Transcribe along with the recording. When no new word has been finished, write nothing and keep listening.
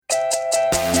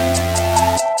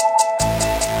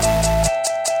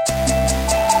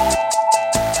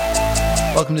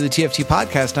Welcome to the TFT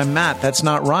podcast. I'm Matt. That's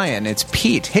not Ryan. It's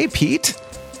Pete. Hey, Pete.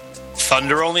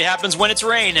 Thunder only happens when it's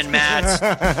raining, Matt.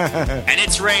 And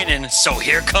it's raining, so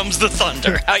here comes the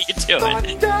thunder. How you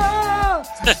doing?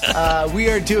 We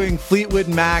are doing Fleetwood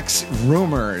Mac's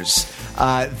Rumors,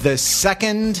 the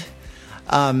second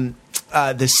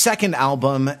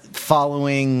album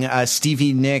following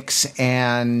Stevie Nicks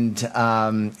and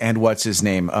what's his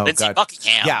name? Oh, Lindsey God.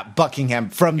 Buckingham. Yeah, Buckingham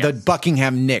from the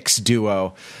Buckingham Nicks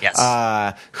duo. Yes.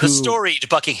 The storied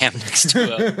Buckingham Nicks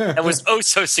duo that was oh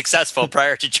so successful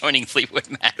prior to joining Fleetwood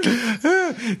Mac.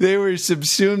 They were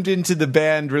subsumed into the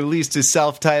band, released a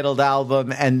self-titled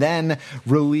album, and then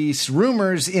released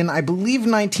Rumors in, I believe,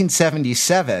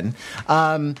 1977,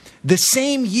 the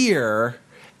same year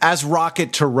as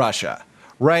Rocket to Russia,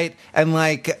 right? And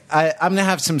like, I'm gonna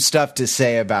have some stuff to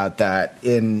say about that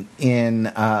in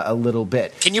a little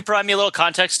bit. Can you provide me a little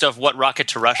context of what Rocket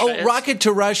to Russia is? Rocket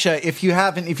to Russia. If you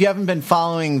haven't been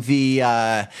following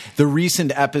the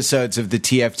recent episodes of the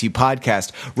TFT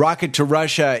podcast, Rocket to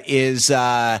Russia is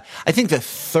I think the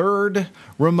third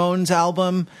Ramones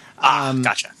album.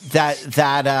 Gotcha.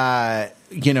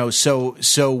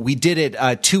 So we did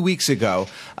it 2 weeks ago,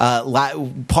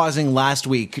 pausing last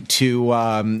week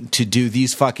to do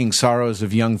These Fucking Sorrows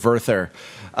of Young Werther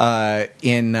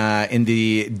in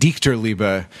the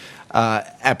Dichterliebe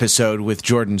episode with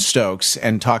Jordan Stokes,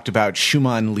 and talked about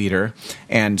Schumann Lieder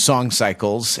and song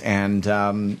cycles and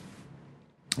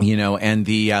and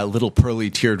the little pearly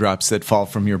teardrops that fall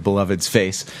from your beloved's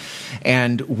face.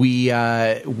 And we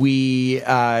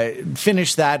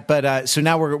finished that, but so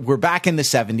now we're back in the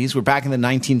 70s. We're back in the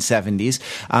 1970s.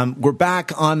 We're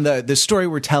back on the story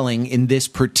we're telling in this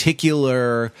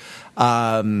particular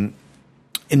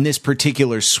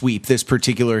sweep, this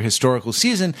particular historical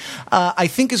season. I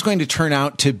think is going to turn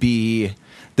out to be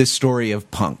the story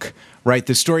of punk. Right,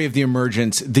 the story of the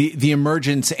emergence, the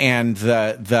emergence and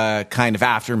the kind of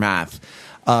aftermath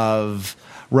of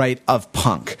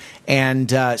punk.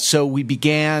 And so we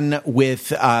began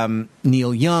with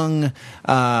Neil Young,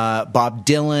 Bob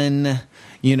Dylan.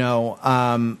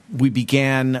 We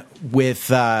began with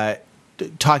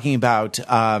talking about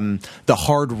the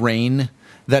hard rain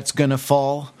that's going to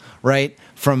fall, right?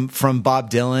 From Bob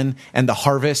Dylan, and the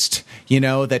harvest,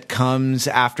 that comes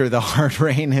after the hard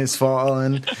rain has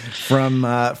fallen from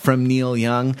Neil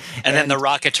Young. And then the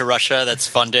Rocket to Russia that's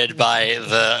funded by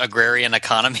the agrarian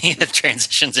economy that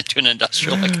transitions into an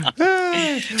industrial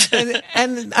economy.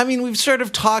 and I mean, we've sort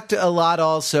of talked a lot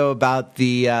also about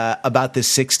the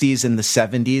 60s and the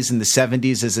 70s, and the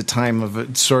 70s as a time of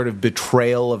a sort of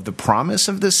betrayal of the promise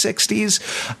of the 60s,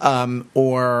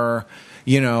 or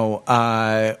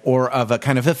of a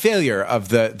kind of a failure of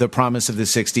the promise of the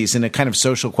 60s, and a kind of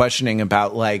social questioning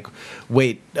about there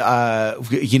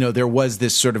was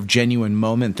this sort of genuine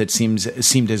moment that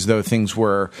seemed as though things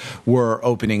were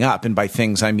opening up. And by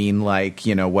things, I mean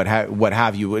what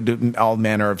have you, all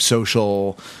manner of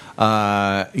social,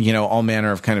 all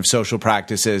manner of kind of social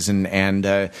practices and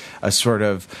a sort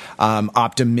of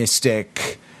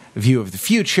optimistic view of the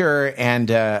future,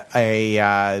 and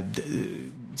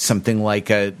something like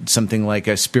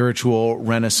a spiritual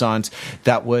renaissance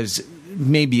that was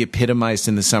maybe epitomized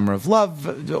in the Summer of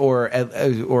Love, or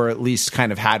at least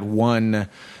kind of had one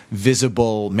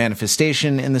visible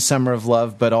manifestation in the Summer of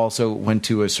Love, but also went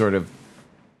to a sort of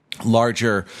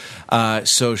larger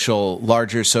social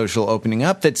opening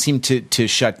up that seemed to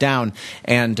shut down.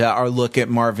 And our look at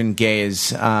Marvin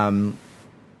Gaye's our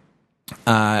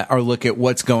look at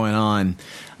what's going on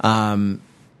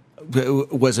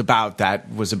was about that.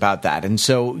 And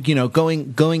so,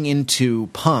 going into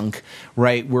punk,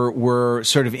 right, we're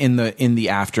sort of in the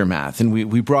aftermath. And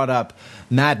we brought up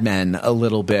Mad Men a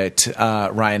little bit,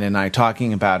 Ryan and I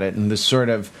talking about it, and the sort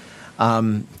of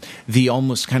the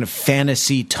almost kind of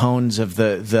fantasy tones of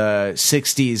the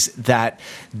 60s that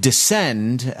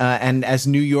descend, and as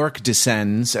New York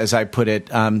descends, as I put it,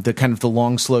 the kind of the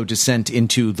long, slow descent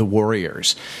into the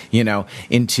Warriors,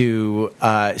 into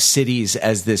cities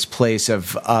as this place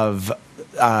of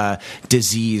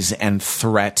disease and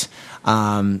threat,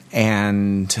 and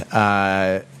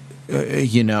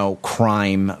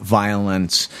crime,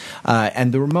 violence,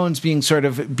 and the Ramones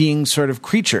being sort of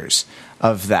creatures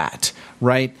of that,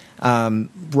 right?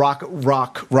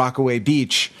 Rockaway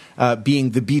Beach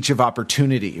being the beach of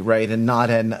opportunity, right, and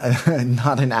not an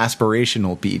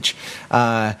aspirational beach.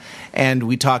 And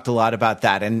we talked a lot about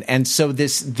that, and so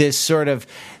this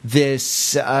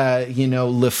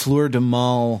Le Fleur de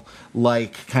Mal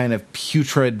like kind of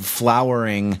putrid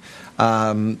flowering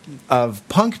of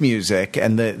punk music,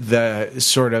 and the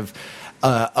sort of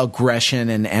aggression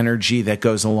and energy that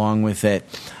goes along with it.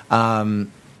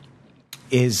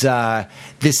 is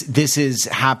this is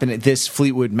happening. This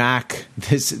Fleetwood Mac,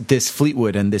 this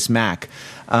Fleetwood and this Mac.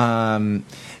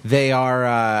 They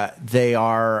are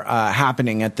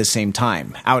happening at the same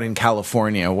time out in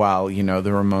California, while the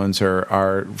Ramones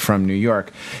are from New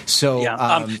York. So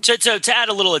to add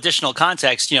a little additional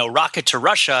context, "Rocket to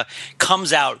Russia"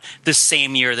 comes out the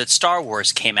same year that Star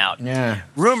Wars came out. Yeah.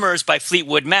 "Rumors" by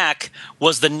Fleetwood Mac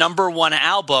was the #1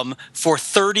 album for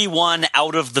 31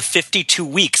 out of the 52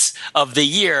 weeks of the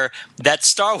year that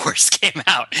Star Wars came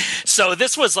out. So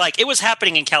this was it was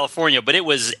happening in California, but it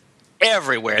was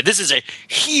everywhere. This is a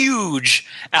huge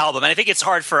album, and I think it's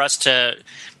hard for us to,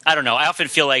 I don't know, I often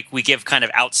feel like we give kind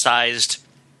of outsized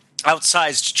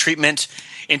treatment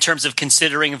in terms of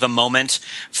considering the moment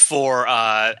for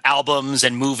albums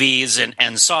and movies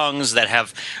and songs that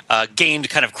have gained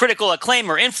kind of critical acclaim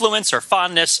or influence or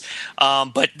fondness.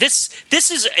 But this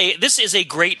is a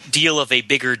great deal of a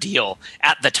bigger deal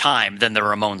at the time than the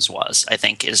Ramones was, I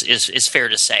think is fair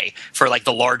to say, for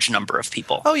the large number of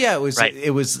people. Oh yeah, it was right?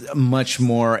 It was much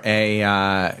more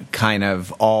a kind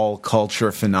of all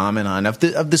culture phenomenon of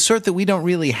the sort that we don't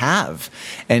really have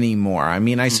anymore. I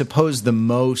mean, I suppose the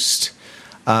most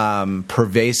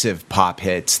pervasive pop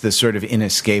hits, the sort of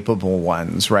inescapable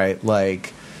ones, right?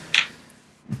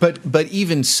 But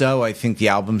even so, I think the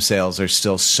album sales are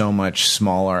still so much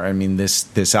smaller. I mean,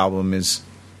 this album is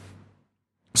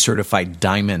certified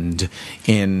diamond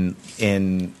in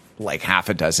half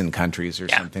a dozen countries or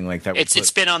something like that.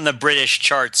 It's been on the British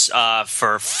charts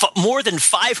for more than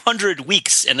 500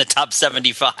 weeks in the top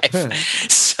 75.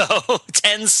 So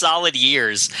 10 solid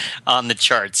years on the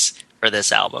charts for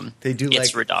this album.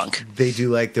 It's redonk. They do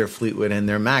like their Fleetwood and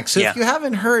their Mac. So if you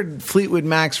haven't heard Fleetwood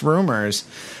Mac's Rumors,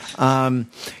 go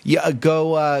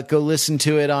listen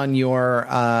to it on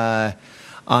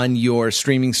your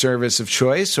streaming service of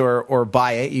choice, or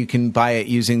buy it. You can buy it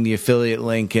using the affiliate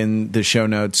link in the show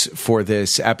notes for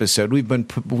this episode. We've been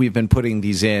putting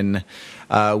these in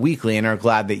weekly, and are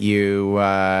glad that you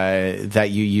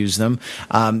use them.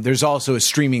 There's also a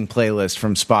streaming playlist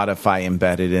from Spotify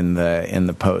embedded in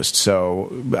the post, so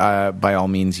by all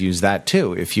means use that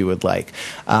too if you would like.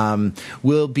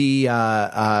 We'll be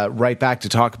right back to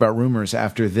talk about Rumors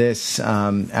after this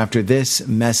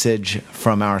message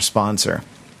from our sponsor.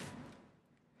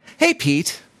 Hey,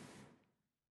 Pete.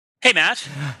 Hey, Matt.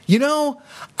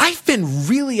 I've been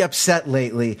really upset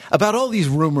lately about all these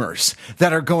rumors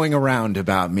that are going around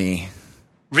about me.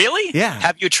 Really? Yeah.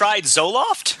 Have you tried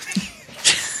Zoloft?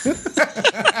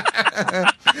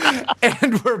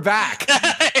 And we're back.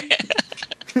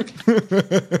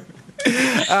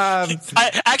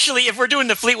 Actually, if we're doing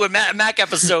the Fleetwood Mac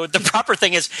episode, the proper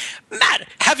thing is, Matt,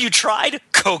 have you tried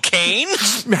cocaine?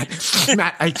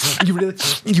 Matt,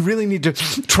 you really need to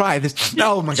try this.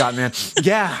 Oh my God, man.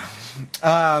 Yeah.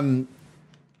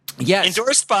 Yes.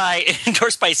 Endorsed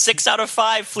by 6 out of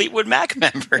 5 Fleetwood Mac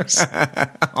members.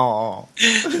 Oh,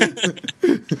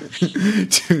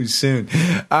 too soon.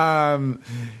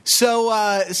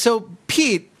 So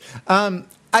Pete,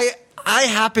 I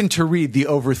happened to read the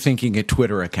Overthinking It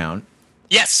Twitter account.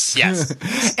 Yes.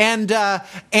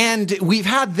 And we've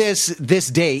had this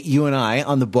date, you and I,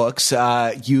 on the books.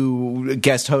 You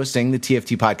guest hosting the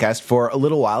TFT podcast for a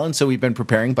little while, and so we've been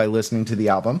preparing by listening to the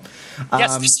album.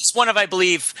 Yes, this is one of, I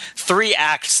believe, 3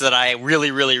 acts that I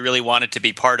really, really, really wanted to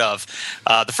be part of.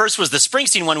 The first was the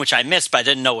Springsteen one, which I missed, but I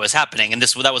didn't know what was happening, and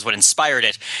that was what inspired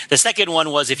it. The second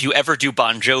one was, if you ever do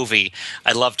Bon Jovi,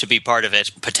 I'd love to be part of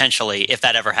it, potentially, if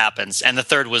that ever happens. And the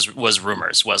third was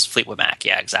Rumors, was Fleetwood Mac.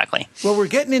 Yeah, exactly. Well, we're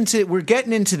getting into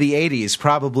the 80s,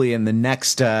 probably in the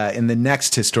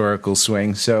next historical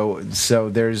swing. So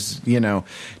there's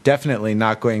definitely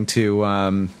not going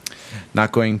to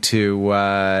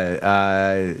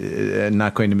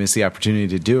miss the opportunity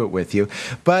to do it with you.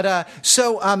 But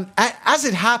as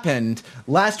it happened,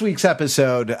 last week's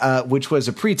episode, which was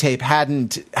a pre-tape,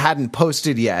 hadn't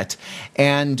posted yet,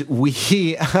 and we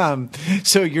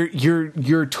so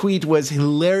your tweet was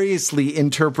hilariously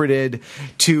interpreted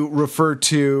to refer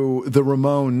to the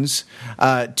Ramones,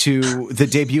 to the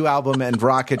debut album and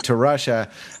Rocket to Russia,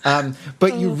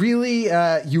 but you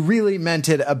really meant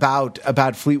it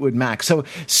about Fleetwood Mac. So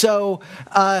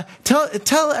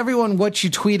tell everyone what you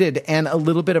tweeted and a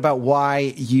little bit about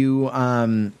why you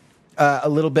a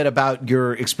little bit about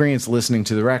your experience listening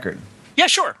to the record. Yeah,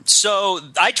 sure. So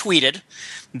I tweeted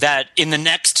that in the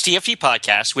next TFT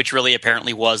podcast, which really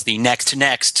apparently was the next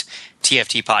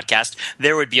TFT podcast,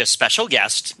 there would be a special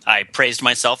guest. I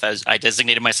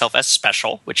designated myself as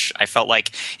special, which I felt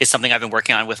like is something I've been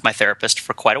working on with my therapist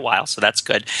for quite a while, so that's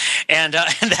good. And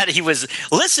that he was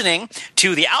listening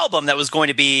to the album that was going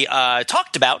to be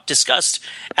discussed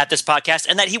at this podcast,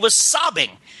 and that he was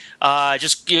sobbing.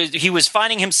 He was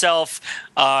finding himself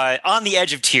on the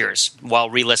edge of tears while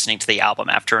re-listening to the album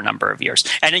after a number of years.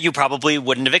 And you probably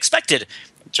wouldn't have expected,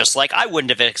 just like I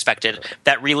wouldn't have expected,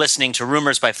 that re-listening to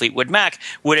Rumors by Fleetwood Mac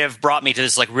would have brought me to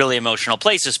this like really emotional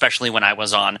place, especially when I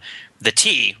was on the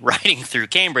T riding through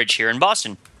Cambridge here in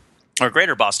Boston. Or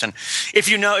Greater Boston. If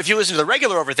you listen to the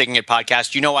regular Overthinking It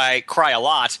podcast, you know I cry a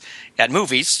lot at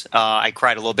movies. I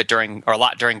cried a lot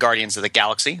during Guardians of the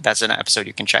Galaxy. That's an episode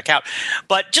you can check out.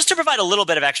 But just to provide a little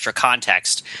bit of extra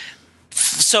context,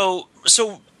 so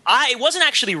it wasn't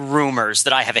actually Rumors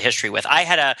that I have a history with. I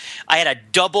had a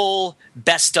double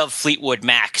best of Fleetwood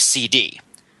Mac CD.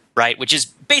 Right, which is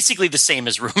basically the same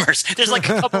as Rumors. There's like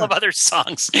a couple of other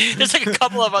songs.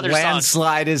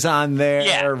 Landslide is on there.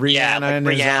 Yeah,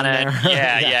 Rihanna is on there.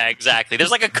 Yeah, exactly.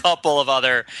 There's a couple of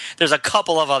other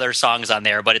songs on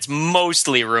there, but it's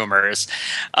mostly Rumors.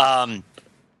 I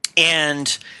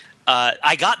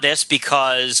got this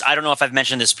because I don't know if I've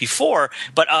mentioned this before,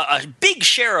 but a big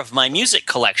share of my music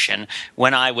collection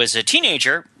when I was a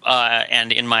teenager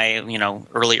and in my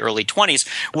early 20s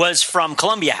was from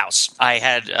Columbia House. I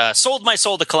had sold my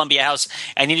soul to Columbia House.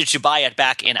 I needed to buy it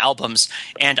back in albums,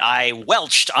 and I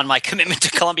welched on my commitment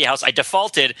to Columbia House. I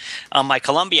defaulted on my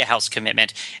Columbia House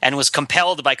commitment and was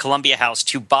compelled by Columbia House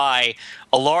to buy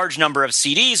a large number of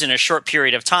CDs in a short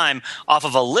period of time off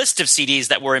of a list of CDs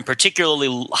that were in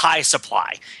particularly high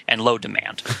supply and low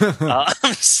demand.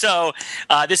 So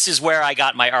this is where I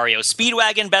got my REO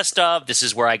Speedwagon best of. This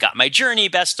is where I got my Journey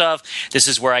best of. This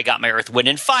is where I got my Earth, Wind,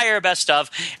 and Fire best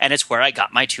of. And it's where I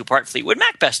got my 2-part Fleetwood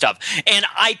Mac best of. And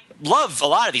I love a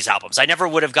lot of these albums. I never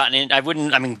would have gotten in.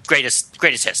 Greatest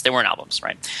hits. They weren't albums,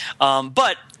 right?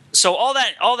 But so all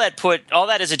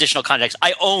that is additional context.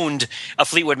 I owned a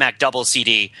Fleetwood Mac double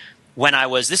CD when I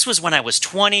was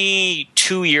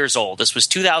 22 years old. This was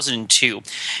 2002.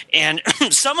 And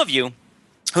some of you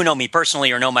who know me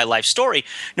personally or know my life story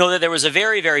know that there was a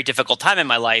very, very difficult time in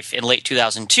my life in late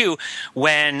 2002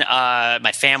 when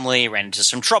my family ran into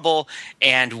some trouble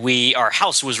and our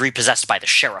house was repossessed by the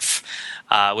sheriff.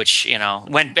 Which,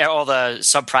 when all the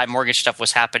subprime mortgage stuff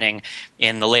was happening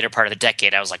in the later part of the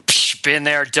decade, I was like, been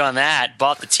there, done that,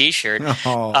 bought the T-shirt.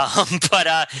 Oh.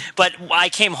 But I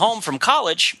came home from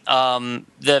college,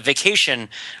 the vacation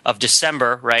of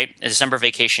December, right? December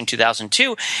vacation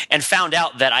 2002, and found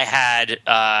out that I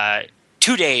had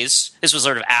 2 days. This was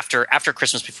sort of after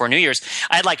Christmas, before New Year's.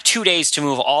 I had like 2 days to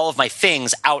move all of my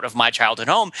things out of my childhood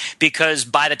home because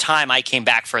by the time I came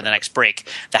back for the next break,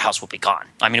 the house would be gone.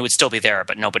 I mean, it would still be there,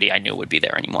 but nobody I knew would be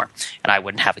there anymore, and I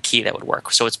wouldn't have a key that would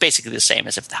work. So it's basically the same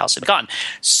as if the house had gone.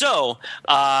 So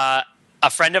a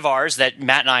friend of ours that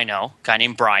Matt and I know, a guy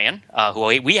named Brian,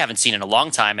 who we haven't seen in a long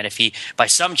time, and if he by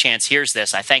some chance hears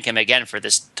this, I thank him again for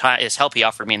his help he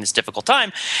offered me in this difficult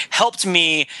time, helped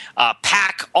me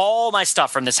pack all my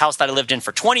stuff from this house that I lived in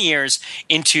for 20 years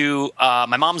into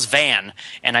my mom's van,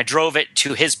 and I drove it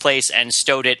to his place and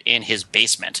stowed it in his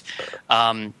basement.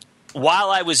 While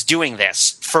I was doing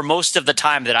this, for most of the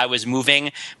time that I was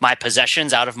moving my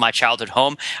possessions out of my childhood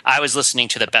home, I was listening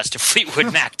to the best of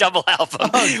Fleetwood Mac double album,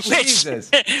 which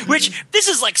this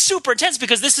is like super intense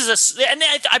because this is and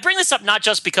I bring this up not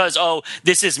just because,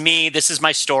 this is me, this is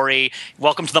my story,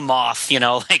 welcome to the Moth,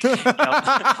 my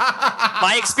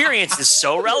experience is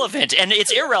so relevant, and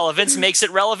its irrelevance makes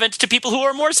it relevant to people who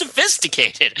are more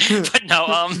sophisticated. But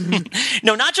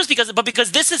no, not just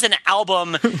because this is an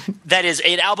album that is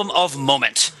an album of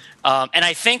moment. And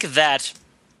I think that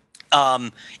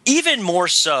even more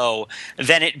so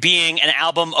than it being an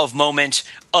album of moment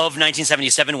of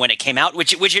 1977 when it came out,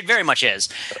 which it very much is.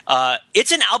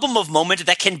 It's an album of moment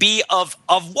that can be of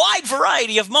wide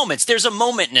variety of moments. There's a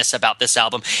momentness about this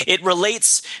album. It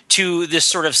relates to this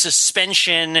sort of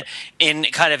suspension in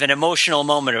kind of an emotional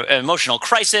moment, an emotional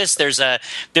crisis. There's a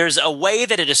way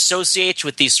that it associates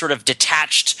with these sort of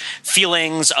detached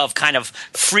feelings of kind of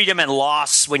freedom and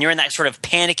loss when you're in that sort of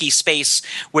panicky space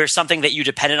where something that you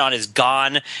depended on is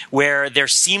gone, where there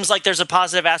seems like there's a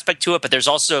positive aspect to it, but there's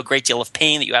also a great deal of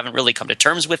pain that you haven't really come to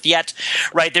terms with yet,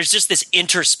 right? There's just this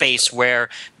interspace where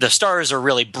the stars are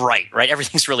really bright, right?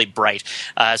 Everything's really bright.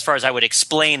 As far as I would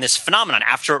explain this phenomenon,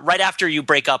 right after you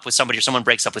break up with somebody or someone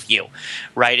breaks up with you,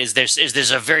 right?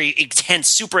 There's a very intense,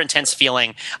 super intense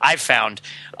feeling I've found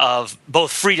of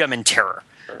both freedom and terror.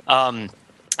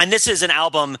 And this is an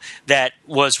album that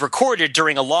was recorded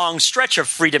during a long stretch of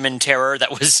freedom and terror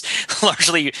that was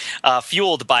largely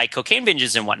fueled by cocaine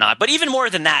binges and whatnot. But even more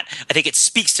than that, I think it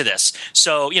speaks to this.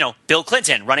 So, Bill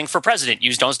Clinton running for president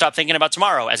used Don't Stop Thinking About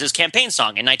Tomorrow as his campaign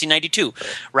song in 1992,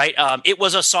 right? It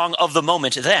was a song of the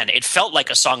moment then. It felt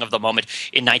like a song of the moment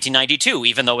in 1992,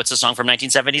 even though it's a song from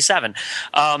 1977.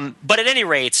 But at any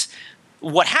rate,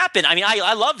 what happened,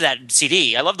 I love that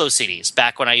CD. I love those CDs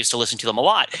back when I used to listen to them a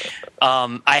lot.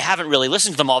 I haven't really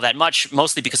listened to them all that much,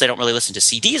 mostly because I don't really listen to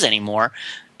CDs anymore.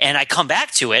 And I come back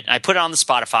to it, I put it on the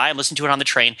Spotify, and listen to it on the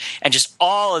train, and just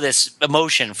all of this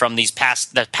emotion from the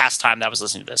past time that I was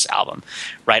listening to this album,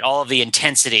 right? All of the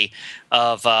intensity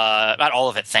of, not all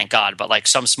of it, thank God, but like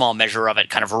some small measure of it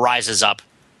kind of rises up,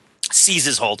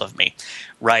 seizes hold of me,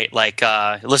 right? Like,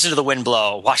 listen to the wind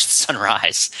blow, watch the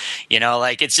sunrise,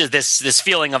 like it's just this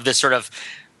feeling of this sort of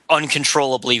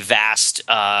uncontrollably vast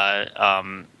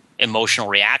emotional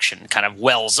reaction kind of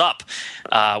wells up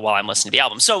while I'm listening to the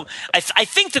album. So I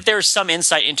think that there's some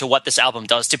insight into what this album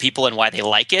does to people and why they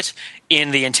like it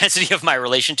in the intensity of my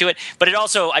relation to it. But it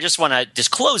also, I just want to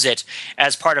disclose it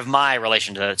as part of my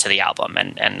relation to the album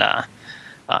and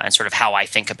sort of how I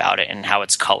think about it and how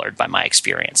it's colored by my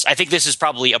experience. I think this is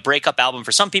probably a breakup album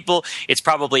for some people. It's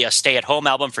probably a stay-at-home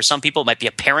album for some people. It might be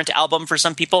a parent album for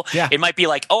some people. Yeah. It might be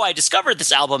like, oh, I discovered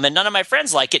this album and none of my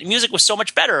friends like it. Music was so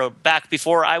much better back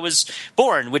before I was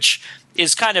born, which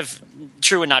is kind of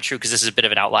true and not true because this is a bit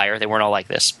of an outlier. They weren't all like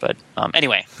this. But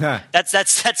anyway,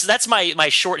 that's my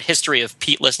short history of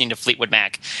Pete listening to Fleetwood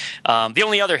Mac. The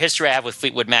only other history I have with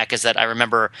Fleetwood Mac is that I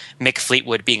remember Mick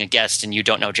Fleetwood being a guest in You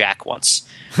Don't Know Jack once.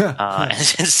 And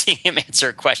seeing him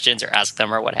answer questions or ask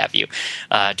them or what have you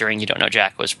during You Don't Know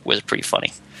Jack was pretty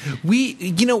funny. We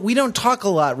don't talk a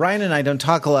lot. Ryan and I don't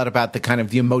talk a lot about the kind of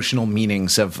the emotional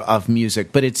meanings of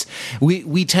music, but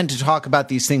we tend to talk about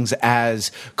these things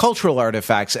as cultural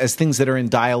artifacts, as things that are in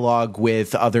dialogue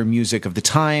with other music of the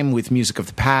time, with music of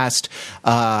the past,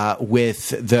 with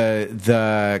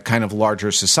the kind of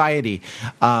larger society.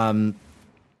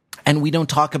 And we don't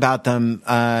talk about them.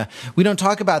 We don't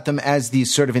talk about them as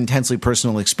these sort of intensely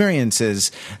personal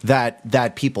experiences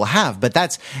that people have. But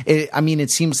it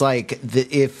seems like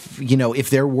if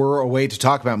there were a way to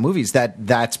talk about movies,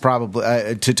 that's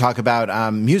probably to talk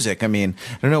about music. I mean,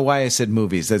 I don't know why I said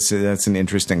movies. That's an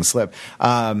interesting slip.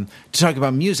 To talk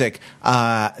about music,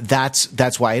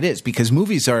 that's why it is, because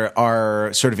movies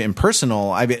are sort of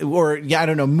impersonal. I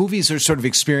don't know. Movies are sort of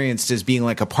experienced as being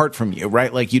like apart from you,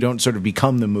 right? Like you don't sort of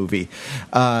become the movie.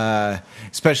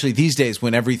 Especially these days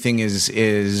when everything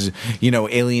is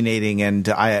alienating and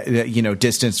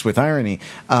distanced with irony.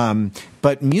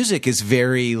 But music is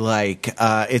very like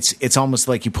it's almost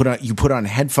like you put on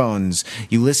headphones,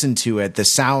 you listen to it, the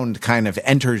sound kind of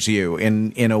enters you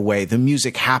in a way. The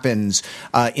music happens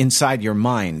inside your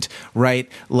mind, right?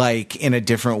 Like in a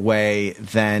different way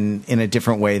than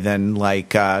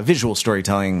like visual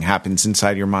storytelling happens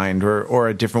inside your mind, or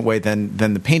a different way than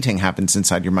the painting happens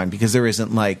inside your mind, because there isn't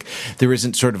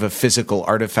sort of a physical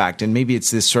artifact. And maybe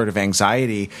it's this sort of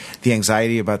anxiety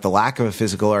about the lack of a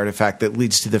physical artifact that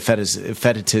leads to the fetishization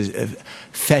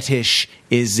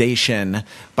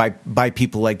by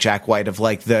people like Jack White of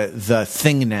like the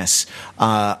thingness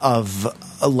of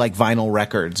like vinyl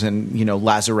records, and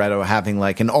Lazaretto having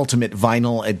like an ultimate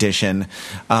vinyl edition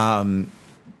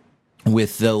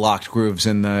with the locked grooves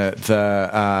and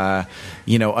the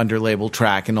under-label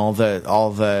track and all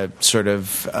the sort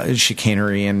of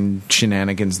chicanery and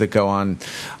shenanigans that go on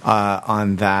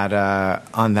that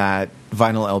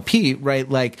vinyl LP, right?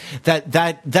 Like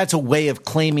that's a way of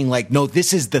claiming like, no,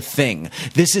 this is the thing.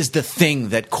 This is the thing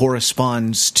that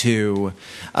corresponds to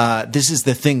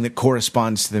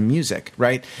the music,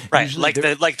 right? Right.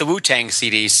 Usually like the Wu-Tang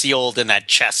CD sealed in that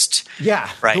chest. Yeah.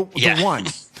 Right. The one.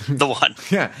 The one.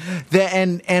 Yeah.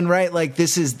 And right, like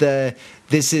this is the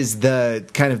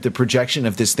kind of the projection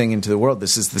of this thing into the world.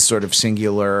 This is the sort of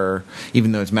singular,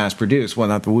 even though it's mass produced. Well,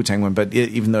 not the Wu-Tang one, but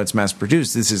even though it's mass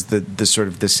produced, this is the sort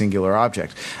of the singular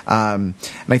object. And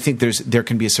I think there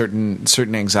can be a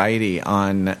certain anxiety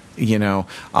on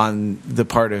the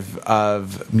part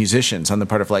of musicians, on the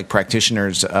part of like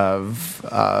practitioners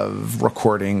of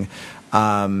recording,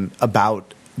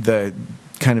 about the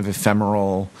kind of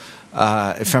ephemeral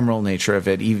nature of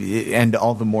it, and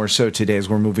all the more so today as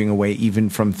we're moving away even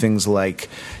from things like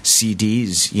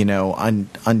CDs,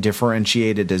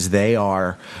 undifferentiated as they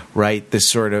are, right? This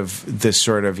sort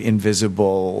of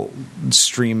invisible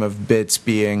stream of bits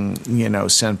being,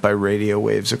 sent by radio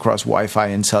waves across Wi-Fi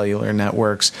and cellular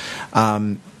networks.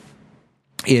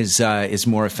 is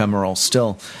more ephemeral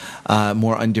still,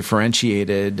 more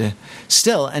undifferentiated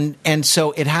still, and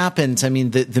so it happens. I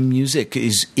mean, the music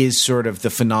is sort of the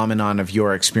phenomenon of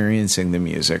your experiencing the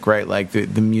music, right? Like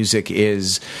the music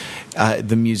is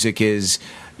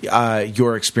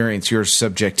your experience, your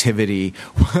subjectivity.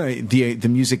 The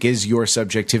music is your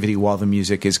subjectivity while the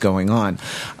music is going on,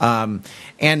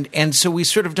 and so we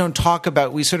sort of don't talk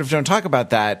about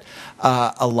that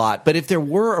a lot. But if there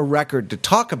were a record to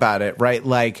talk about it, right?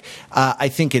 Like I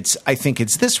think it's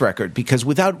this record, because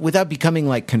without becoming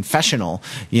like confessional,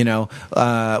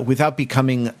 without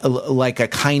becoming like a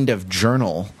kind of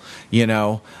journal,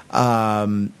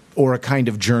 or a kind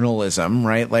of journalism,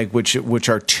 right? Like which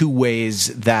are two ways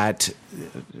that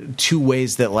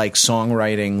like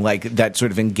songwriting, like that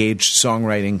sort of engaged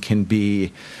songwriting can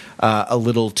be a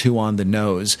little too on the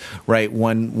nose, right?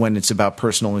 One when it's about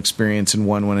personal experience, and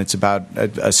one when it's about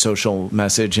a social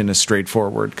message in a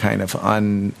straightforward kind of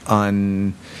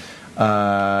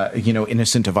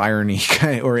innocent of irony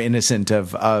or innocent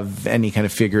of any kind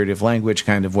of figurative language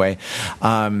kind of way.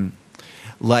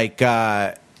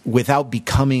 Without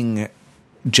becoming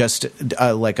just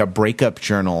like a breakup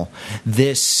journal,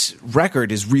 this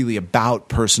record is really about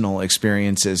personal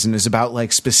experiences, and is about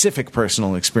like specific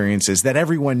personal experiences that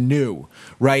everyone knew,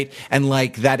 right? And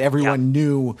like that everyone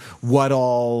knew what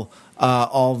all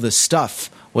the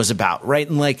stuff was about, right?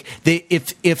 And like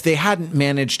if they hadn't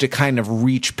managed to kind of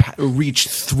reach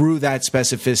through that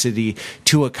specificity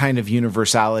to a kind of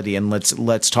universality, and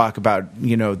let's talk about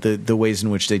the ways in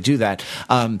which they do that.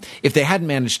 If they hadn't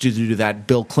managed to do that,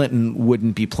 Bill Clinton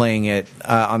wouldn't be playing it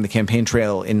on the campaign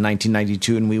trail in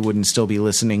 1992, and we wouldn't still be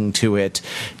listening to it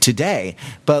today.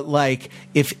 But like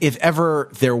if ever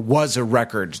there was a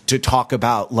record to talk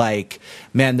about, like,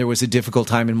 man, there was a difficult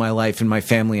time in my life and my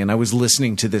family, and I was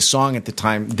listening to this song at the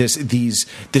time, this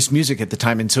music at the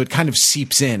time, and so it kind of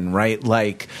seeps in, right?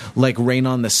 Like rain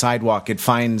on the sidewalk. It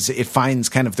finds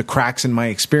kind of the cracks in my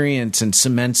experience and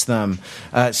cements them,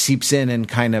 seeps in and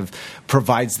kind of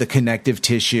provides the connective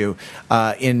tissue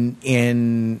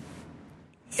in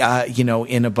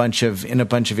a bunch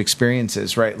of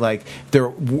experiences, right? Like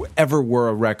there ever were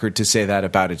a record to say that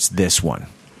about, it's this one.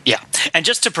 Yeah, and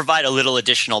just to provide a little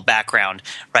additional background,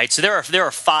 right? So there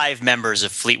are 5 members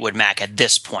of Fleetwood Mac at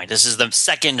this point. This is the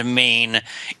second main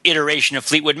iteration of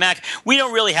Fleetwood Mac. We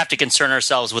don't really have to concern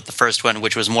ourselves with the first one,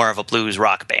 which was more of a blues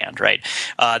rock band, right?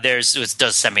 It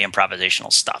does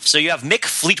semi-improvisational stuff. So you have Mick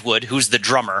Fleetwood, who's the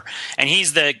drummer, and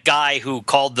he's the guy who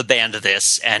called the band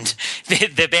this, and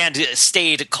the band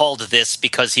stayed called this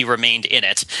because he remained in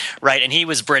it, right? And he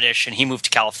was British, and he moved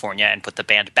to California and put the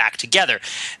band back together.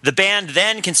 The band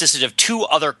then consisted of 2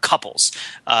 other couples.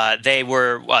 They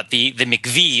were the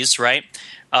McVies, right?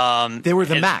 They were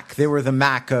the Mac. They were the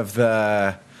Mac of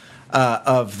the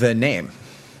name.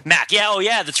 Mac. Yeah. Oh,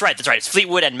 yeah. That's right. It's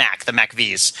Fleetwood and Mac, the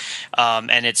McVies.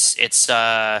 And it's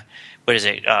what is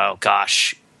it? Oh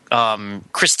gosh,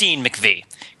 Christine McVie,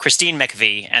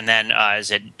 and then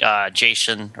is it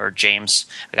Jason or James?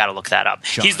 I got to look that up.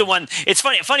 John. He's the one. It's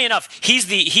funny. Funny enough, he's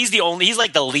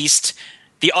like the least.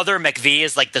 The other McVie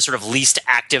is like the sort of least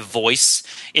active voice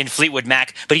in Fleetwood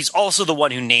Mac, but he's also the one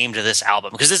who named this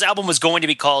album, because this album was going to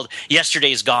be called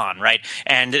Yesterday's Gone, right?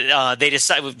 And they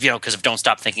decided, because of Don't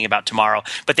Stop Thinking About Tomorrow,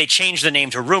 but they changed the name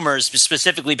to Rumors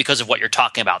specifically because of what you're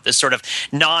talking about, this sort of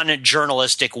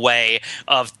non-journalistic way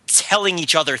of telling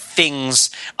each other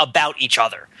things about each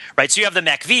other, right? So you have the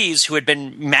McVies, who had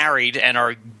been married and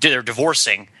they're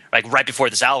divorcing, like right before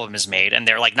this album is made, and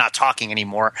they're like not talking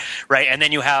anymore, right? And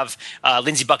then you have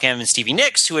Lindsey Buckingham and Stevie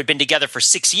Nicks, who had been together for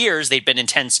 6 years. They'd been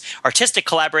intense artistic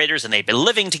collaborators, and they'd been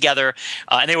living together,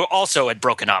 and they were also had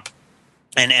broken up.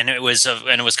 And it was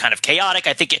kind of chaotic.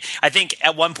 I think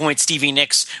at one point Stevie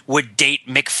Nicks would date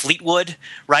Mick Fleetwood,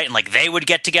 right? And like they would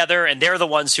get together, and they're the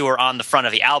ones who are on the front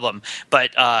of the album.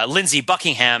 But Lindsey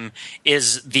Buckingham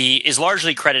is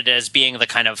largely credited as being the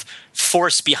kind of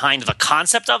force behind the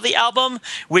concept of the album,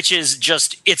 which is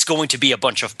just it's going to be a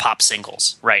bunch of pop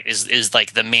singles, right? Is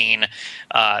like the main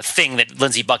thing that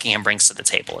Lindsey Buckingham brings to the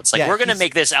table. It's like we're going to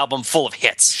make this album full of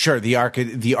hits. Sure, the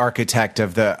architect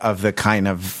of the kind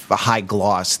of high gloss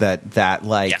that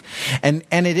like, and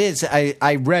it is.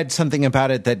 I read something about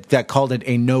it that called it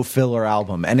a no filler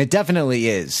album, and it definitely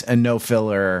is a no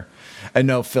filler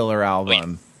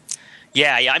album.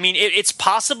 Yeah. I mean, it's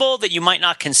possible that you might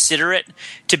not consider it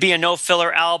to be a no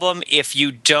filler album if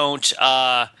you don't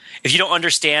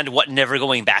understand what Never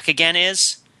Going Back Again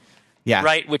is. Yeah.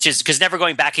 Right, which is because Never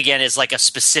Going Back Again is like a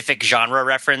specific genre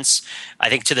reference, I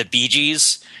think, to the Bee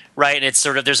Gees, right? And it's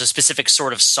sort of, there's a specific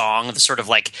sort of song, the sort of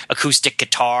like acoustic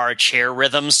guitar, chair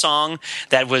rhythm song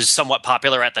that was somewhat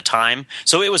popular at the time.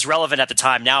 So it was relevant at the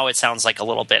time. Now it sounds like a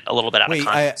little bit out of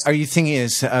context. Are you thinking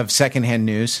of Secondhand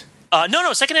News?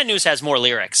 No, Secondhand News has more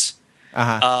lyrics.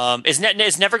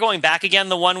 Is Never Going Back Again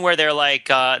the one where they're like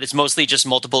it's mostly just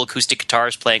multiple acoustic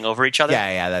guitars playing over each other?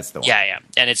 Yeah, that's the one. Yeah,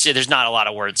 and there's not a lot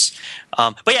of words.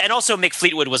 But yeah, and also Mick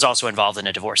Fleetwood was also involved in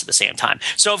a divorce at the same time.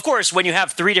 So of course, when you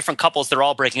have three different couples that are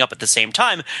all breaking up at the same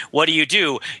time, what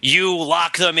do? You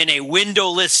lock them in a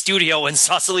windowless studio in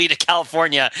Sausalito,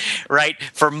 California, right,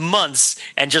 for months,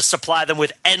 and just supply them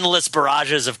with endless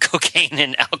barrages of cocaine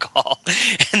and alcohol,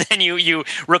 and then you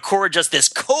record just this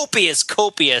copious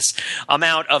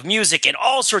amount of music and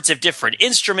all sorts of different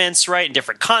instruments, right, and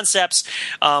different concepts.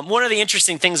 One of the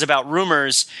interesting things about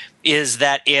Rumors is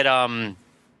that a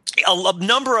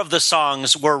number of the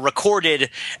songs were recorded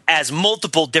as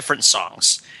multiple different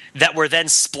songs that were then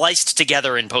spliced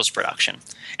together in post-production.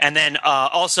 And then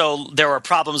also there were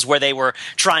problems where they were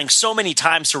trying so many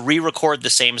times to re-record the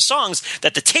same songs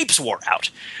that the tapes wore out,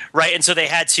 right? And so they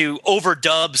had to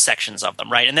overdub sections of them,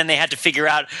 right? And then they had to figure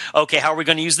out, okay, how are we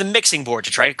going to use the mixing board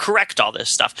to try to correct all this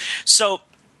stuff? So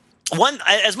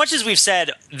as much as we've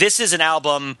said, this is the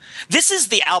album,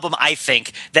 I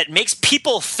think, that makes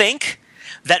people think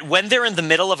that when they're in the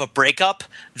middle of a breakup,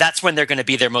 that's when they're going to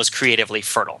be their most creatively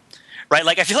fertile. Right?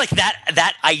 Like, I feel like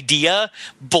that idea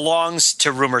belongs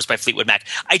to Rumors by Fleetwood Mac.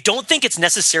 I don't think it's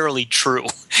necessarily true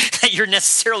that you're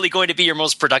necessarily going to be your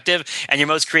most productive and your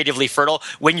most creatively fertile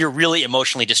when you're really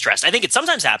emotionally distressed. I think it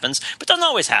sometimes happens, but doesn't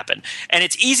always happen. And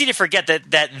it's easy to forget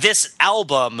that this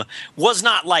album was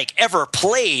not, like, ever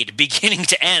played beginning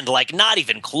to end, like, not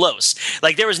even close.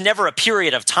 Like, there was never a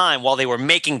period of time while they were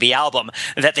making the album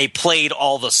that they played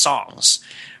all the songs.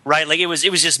 Right, like it was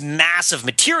just massive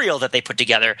material that they put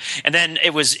together, and then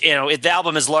it was, the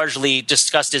album is largely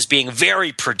discussed as being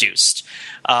very produced,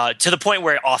 to the point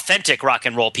where authentic rock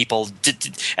and roll people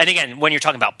did. And again, when you're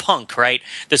talking about punk, right,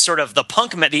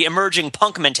 the emerging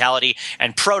punk mentality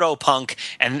and proto punk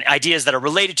and ideas that are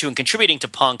related to and contributing to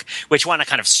punk, which want to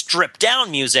kind of strip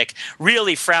down music,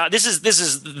 really frown. This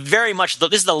is very much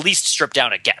this is the least stripped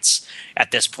down it gets at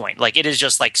this point. Like, it is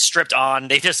just like stripped on.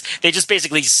 They just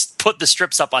basically put the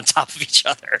strips up on top of each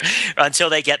other until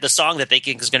they get the song that they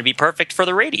think is going to be perfect for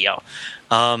the radio.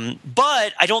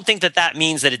 But I don't think that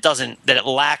means that it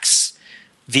lacks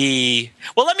the.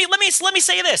 Well, let me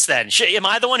say this then. Am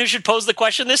I the one who should pose the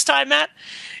question this time, Matt?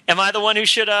 Am I the one who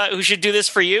should do this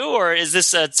for you, or is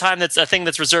this a thing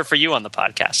that's reserved for you on the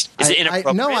podcast? Is it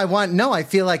inappropriate? I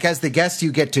feel like as the guest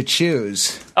you get to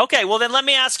choose. Okay, well then let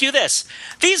me ask you this: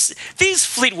 these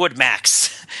Fleetwood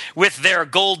Macs, with their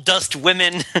gold dust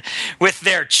women, with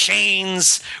their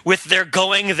chains, with their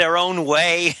going their own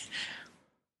way,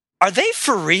 are they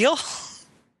for real?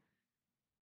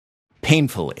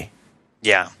 Painfully.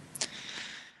 Yeah.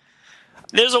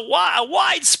 There's a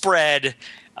widespread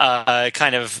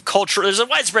kind of culture. There's a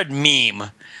widespread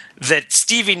meme that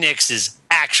Stevie Nicks is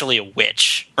actually a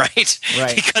witch, right?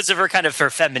 Because of her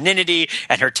femininity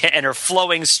and her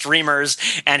flowing streamers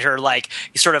and her like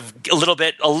sort of a little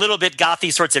bit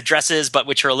gothy sorts of dresses, but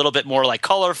which are a little bit more like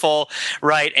colorful,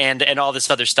 right? And all this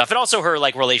other stuff, and also her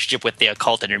like relationship with the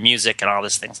occult and her music and all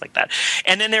these things like that.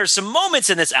 And then there's some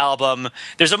moments in this album.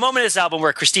 There's a moment in this album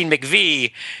where Christine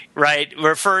McVie, right,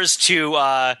 refers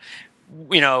to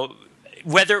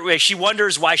whether she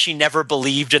wonders why she never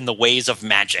believed in the ways of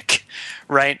magic,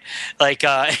 right? Like,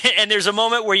 and there's a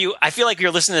moment where I feel like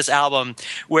you're listening to this album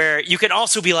where you can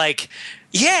also be like,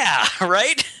 yeah,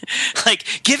 right? Like,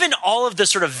 given all of the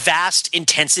sort of vast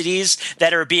intensities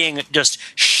that are being just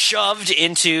shoved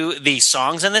into the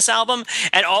songs in this album,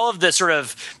 and all of the sort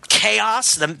of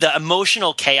chaos, the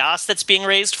emotional chaos that's being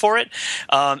raised for it,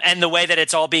 and the way that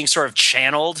it's all being sort of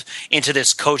channeled into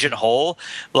this cogent whole,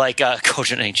 like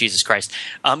Jesus Christ.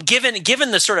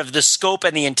 Given the sort of the scope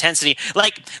and the intensity,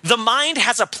 like the mind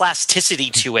has a plasticity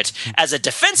to it as a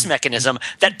defense mechanism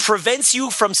that prevents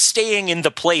you from staying in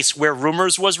the place where Rumors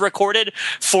was recorded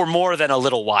for more than a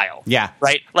little while. Yeah.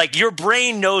 Right? Like, your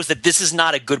brain knows that this is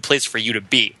not a good place for you to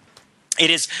be. It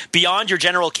is beyond your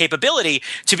general capability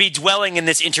to be dwelling in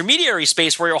this intermediary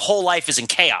space where your whole life is in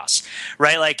chaos,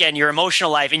 right? Like, and your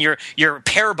emotional life and your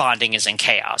pair bonding is in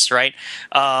chaos, right?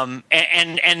 And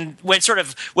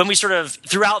when we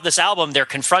throughout this album, they're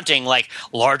confronting like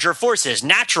larger forces,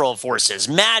 natural forces,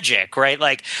 magic, right?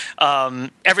 Like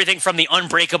everything from the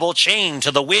unbreakable chain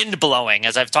to the wind blowing,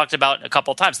 as I've talked about a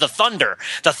couple of times, the thunder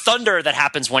that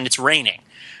happens when it's raining.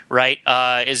 right?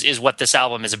 Is what this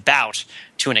album is about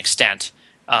to an extent.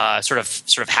 Sort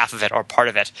of half of it or part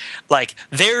of it. Like,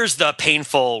 there's the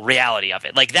painful reality of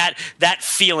it. Like, that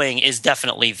feeling is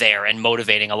definitely there and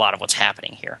motivating a lot of what's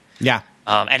happening here. Yeah.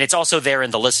 And it's also there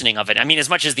in the listening of it. I mean, as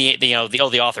much as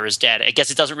the author is dead, I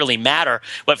guess it doesn't really matter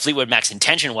what Fleetwood Mac's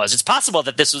intention was. It's possible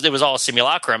that it was all a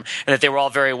simulacrum, and that they were all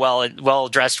very well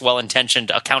dressed, well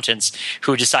intentioned accountants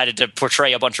who decided to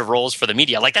portray a bunch of roles for the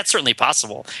media. Like, that's certainly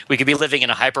possible. We could be living in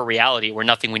a hyper reality where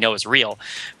nothing we know is real.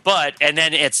 And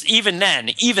then it's even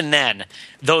then,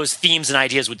 those themes and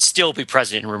ideas would still be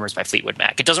present in Rumors by Fleetwood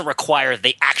Mac. It doesn't require that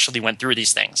they actually went through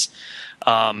these things.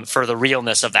 For the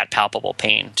realness of that palpable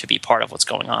pain to be part of what's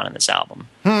going on in this album.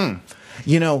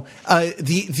 You know,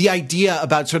 the idea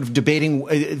about sort of debating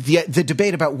the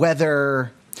debate about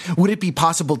whether would it be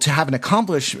possible to have an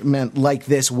accomplishment like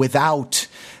this without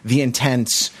the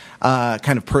intense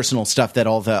kind of personal stuff that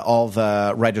all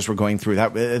the writers were going through.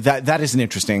 That is an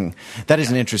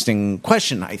interesting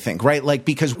question, I think, right? Like,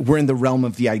 because we're in the realm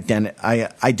of the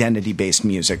identity based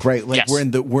music, right? Like, yes.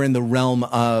 we're in the realm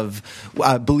of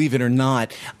believe it or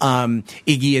not,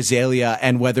 Iggy Azalea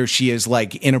and whether she is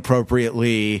like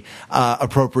inappropriately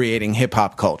appropriating hip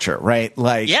hop culture, right?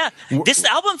 Like, yeah, this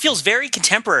album feels very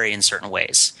contemporary in certain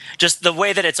ways. Just the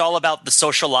way that it's all about the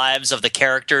social lives of the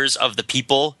characters of the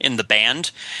people in the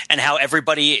band, and how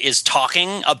everybody is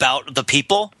talking about the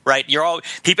people, right?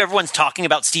 Everyone's talking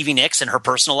about Stevie Nicks and her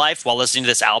personal life while listening to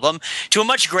this album to a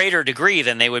much greater degree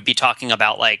than they would be talking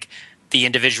about, like, the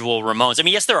individual Ramones. I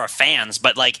mean, yes, there are fans,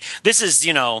 but, like, this is,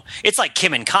 it's like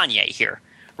Kim and Kanye here.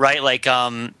 Right, like,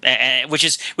 which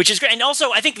is great, and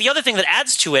also I think the other thing that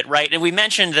adds to it, right, and we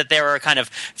mentioned that there are kind of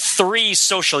three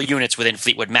social units within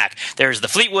Fleetwood Mac. There's the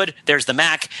Fleetwood, there's the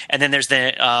Mac, and then there's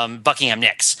the Buckingham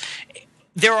Nicks.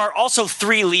 There are also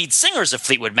three lead singers of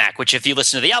Fleetwood Mac, which if you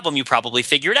listen to the album, you probably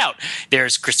figured out.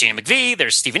 There's Christina McVie,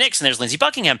 there's Stevie Nicks, and there's Lindsey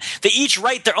Buckingham. They each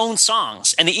write their own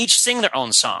songs, and they each sing their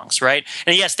own songs, right?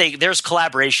 And yes, there's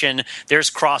collaboration, there's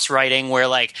cross-writing, where,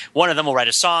 like, one of them will write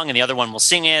a song and the other one will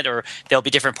sing it, or there'll be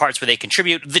different parts where they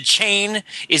contribute. The Chain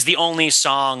is the only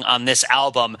song on this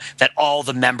album that all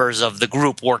the members of the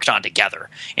group worked on together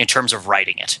in terms of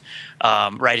writing it.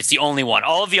 Right, it's the only one.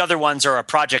 All of the other ones are a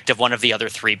project of one of the other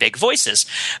three big voices.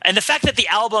 And the fact that the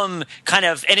album kind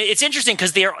of, and it's interesting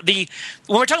because when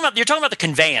you're talking about the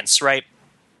conveyance, right?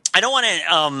 I don't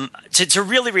want to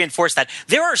really reinforce that.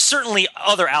 There are certainly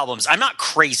other albums. I'm not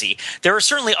crazy. There are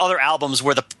certainly other albums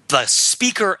where the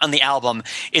speaker on the album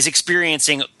is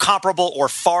experiencing comparable or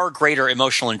far greater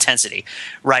emotional intensity,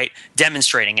 right?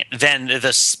 Demonstrating it than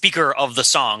the speaker of the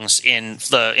songs in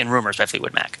Rumors by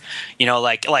Fleetwood Mac.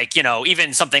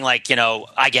 Even something like,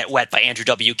 I Get Wet by Andrew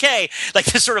WK, like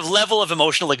the sort of level of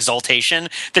emotional exaltation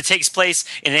that takes place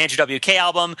in an Andrew WK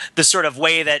album, the sort of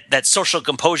way that social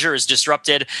composure is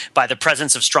disrupted by the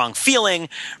presence of strong feeling,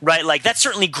 right? Like, that's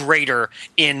certainly greater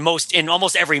in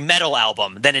almost every metal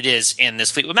album than it is in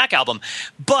this Fleetwood Mac album.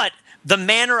 But the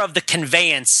manner of the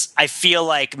conveyance, I feel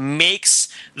like, makes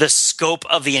the scope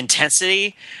of the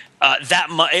intensity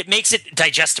it makes it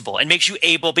digestible and makes you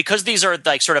able, because these are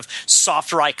like sort of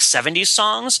soft rock 70s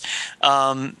songs,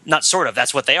 not sort of,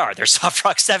 that's what they are. They're soft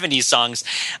rock 70s songs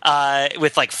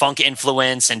with like funk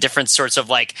influence and different sorts of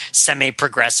like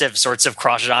semi-progressive sorts of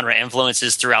cross-genre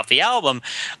influences throughout the album.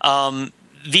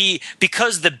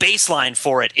 Because the bass line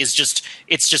for it is just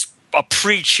a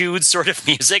pre-chewed sort of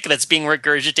music that's being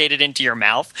regurgitated into your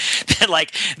mouth.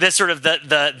 Like the sort of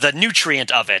the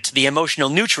nutrient of it, the emotional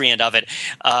nutrient of it,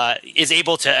 is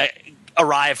able to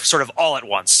arrive sort of all at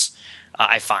once.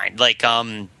 I find, like,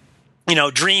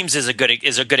 Dreams is a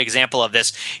good example of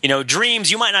this. Dreams,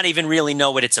 you might not even really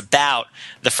know what it's about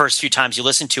the first few times you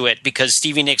listen to it, because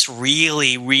Stevie Nicks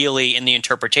really, really in the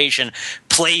interpretation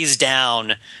plays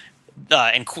down.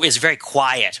 And is very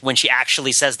quiet when she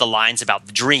actually says the lines about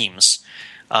the dreams,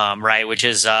 right? Which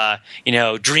is,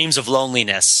 dreams of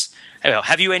loneliness.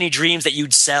 Have you any dreams that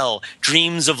you'd sell?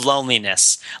 Dreams of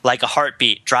loneliness, like a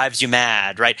heartbeat, drives you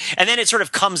mad, right? And then it sort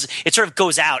of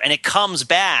goes out, and it comes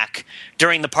back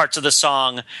during the parts of the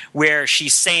song where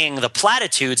she's saying the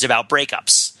platitudes about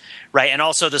breakups. Right, and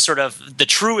also the sort of the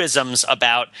truisms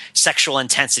about sexual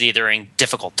intensity during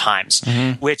difficult times,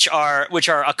 which are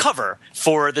a cover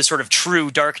for the sort of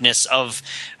true darkness of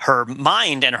her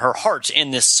mind and her heart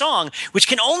in this song, which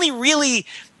can only really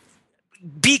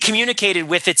be communicated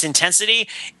with its intensity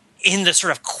in the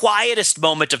sort of quietest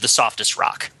moment of the softest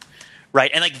rock. Right,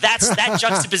 and like that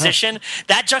juxtaposition.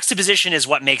 That juxtaposition is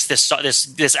what makes this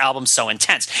album so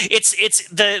intense. It's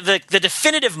the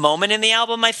definitive moment in the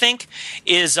album, I think,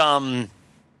 is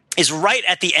is right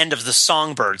at the end of the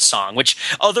Songbird song, which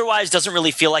otherwise doesn't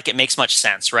really feel like it makes much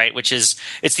sense, right?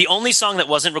 It's the only song that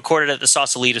wasn't recorded at the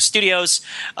Sausalito Studios.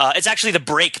 It's actually the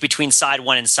break between side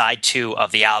 1 and side 2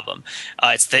 of the album.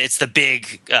 It's the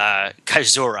big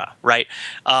Kaizura, right?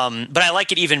 But I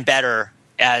like it even better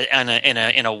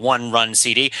in a one-run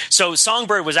CD. So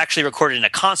Songbird was actually recorded in a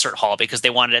concert hall because they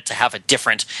wanted it to have a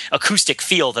different acoustic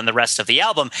feel than the rest of the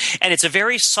album. And it's a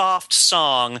very soft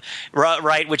song,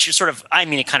 right? Which is sort of, I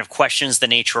mean, it kind of questions the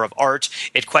nature of art.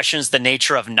 It questions the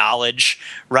nature of knowledge,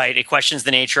 right? It questions the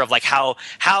nature of like how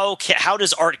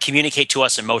does art communicate to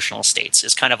us emotional states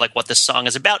is kind of like what this song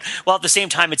is about. While at the same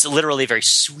time, it's literally very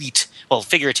sweet, well,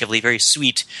 figuratively very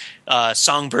sweet,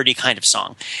 songbirdy kind of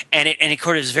song. And it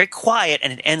is very quiet,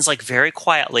 and it ends like very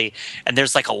quietly, and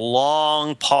there's like a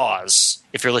long pause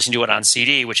if you're listening to it on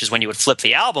CD, which is when you would flip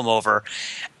the album over,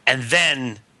 and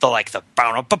then the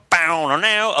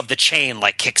bow of the chain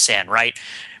like kicks in, right?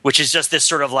 Which is just this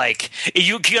sort of like,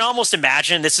 you can almost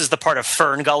imagine this is the part of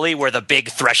Fern Gully where the big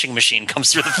threshing machine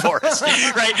comes through the forest,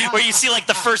 right? Where you see like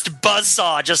the first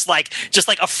buzzsaw, just like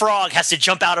a frog has to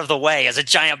jump out of the way as a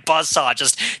giant buzzsaw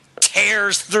just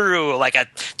tears through like a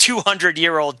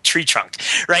 200-year-old tree trunk,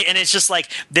 right? And it's just like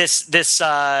this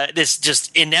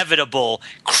just inevitable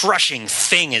crushing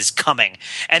thing is coming.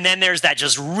 And then there's that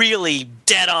just really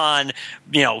dead-on,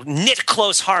 knit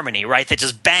close harmony, right? That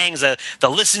just bangs the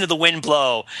listen to the wind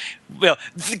blow.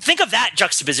 Think of that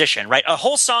juxtaposition, right? A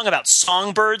whole song about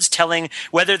songbirds telling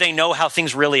whether they know how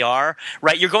things really are,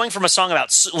 right? You're going from a song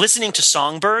about listening to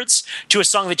songbirds to a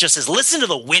song that just says, listen to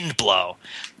the wind blow.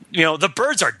 The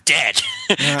birds are dead,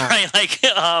 yeah. Right? Like,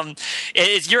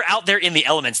 you're out there in the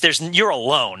elements. You're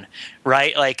alone,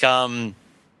 right? Like,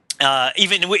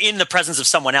 even in the presence of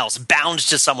someone else, bound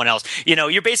to someone else.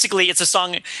 It's a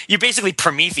song. You're basically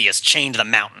Prometheus chained to the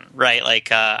mountain, right? Like,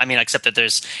 except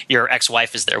that your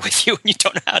ex-wife is there with you, and you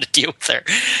don't know how to deal with her.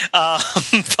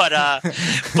 But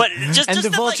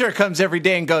the vulture comes every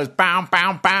day and goes bow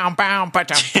bow bow bow bow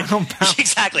bow.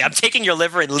 Exactly. I'm taking your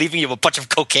liver and leaving you a bunch of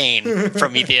cocaine,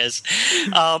 Prometheus.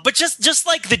 But just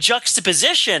like the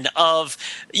juxtaposition of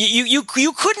you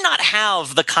could not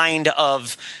have the kind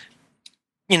of.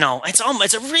 Some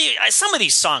of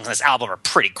these songs on this album are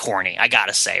pretty corny, I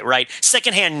gotta say, right?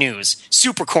 Secondhand News,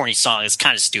 super corny song. It's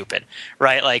kind of stupid,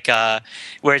 right? Like,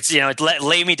 where it's,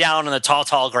 lay me down in the tall,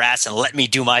 tall grass and let me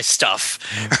do my stuff,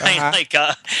 right?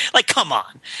 Uh-huh. Like, come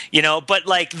on, but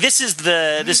like,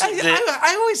 I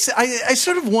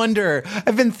sort of wonder,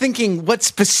 I've been thinking, what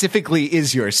specifically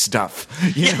is your stuff?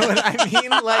 You know what I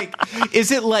mean? Like,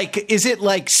 is it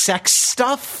like sex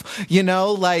stuff?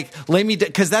 Like,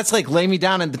 because that's like, lay me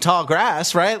down in the tall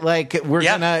grass, right? Like we're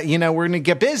gonna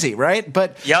get busy, right?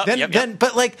 But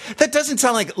but like that doesn't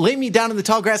sound like lay me down in the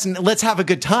tall grass and let's have a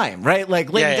good time, right?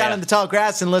 Like lay me down in the tall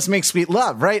grass and let's make sweet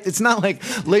love, right? It's not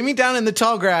like lay me down in the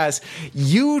tall grass.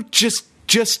 You just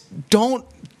don't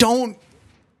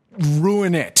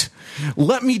ruin it.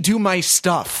 Let me do my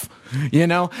stuff.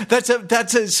 That's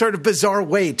a sort of bizarre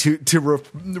way to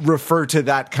refer to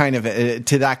that kind of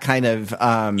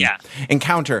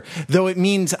encounter. Though it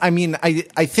means, I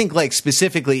think like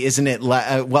specifically, isn't it?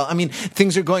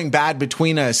 Things are going bad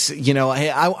between us.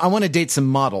 I want to date some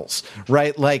models,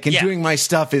 right? Like, and doing my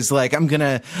stuff is like I'm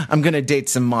gonna date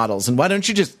some models. And why don't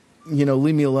you just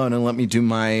leave me alone and let me do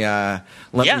my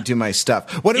me do my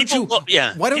stuff. Why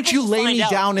don't you lay me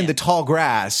down in the tall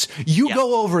grass? You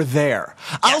go over there.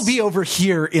 Yes. I'll be over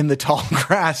here in the tall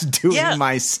grass doing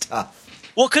my stuff.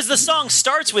 Well, because the song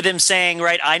starts with him saying,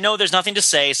 right, I know there's nothing to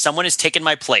say. Someone has taken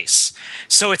my place.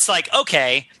 So it's like,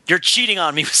 okay, you're cheating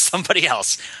on me with somebody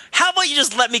else. How about you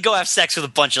just let me go have sex with a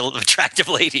bunch of attractive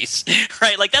ladies,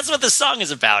 right? Like, that's what the song is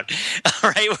about,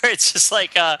 right? Where it's just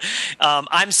like, I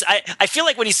feel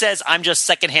like when he says, I'm just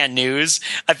secondhand news,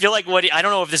 I feel like I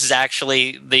don't know if this is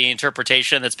actually the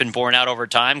interpretation that's been borne out over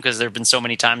time, because there have been so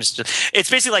many times. It's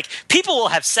basically like, people will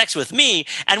have sex with me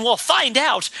and will find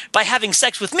out by having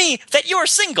sex with me that you're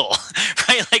single,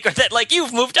 right? Like, or that like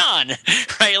you've moved on,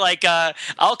 right? Like,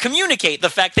 I'll communicate the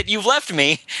fact that you've left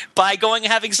me by going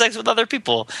and having sex with other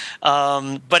people.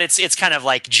 But it's kind of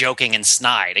like joking and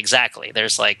snide. Exactly.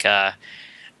 There's like, I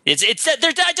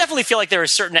definitely feel like there are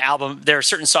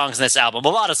certain songs in this album, a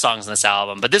lot of songs in this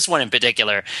album, but this one in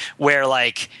particular, where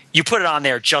like you put it on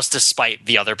there just to spite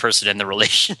the other person in the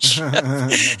relationship.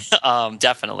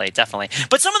 Definitely.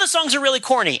 But some of the songs are really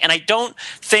corny, and I don't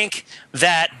think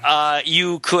that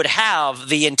you could have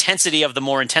the intensity of the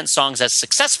more intense songs as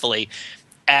successfully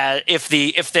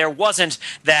if there wasn't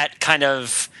that kind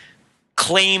of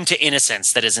claim to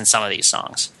innocence that is in some of these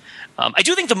songs. I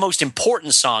do think the most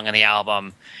important song on the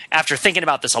album, after thinking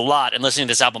about this a lot and listening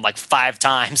to this album like 5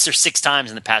 times or 6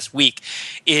 times in the past week,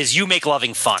 is You Make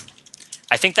Loving Fun.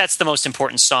 I think that's the most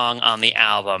important song on the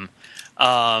album.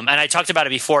 And I talked about it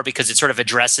before because it sort of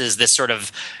addresses this sort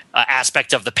of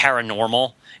aspect of the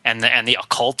paranormal and the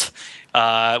occult,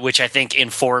 which I think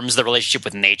informs the relationship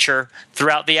with nature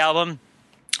throughout the album.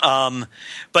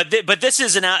 But this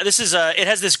is it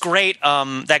has this great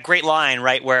that great line,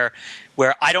 right, where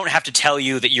I don't have to tell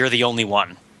you that you're the only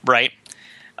one, right?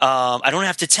 I don't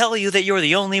have to tell you that you're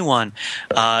the only one.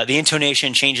 The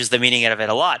intonation changes the meaning of it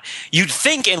a lot. You'd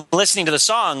think in listening to the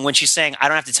song when she's saying, I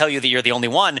don't have to tell you that you're the only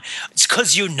one, it's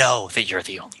because you know that you're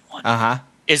the only one. Uh-huh.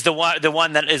 Is the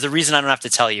one that is the reason I don't have to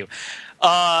tell you.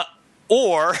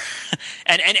 Or,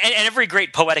 and every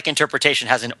great poetic interpretation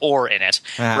has an or in it,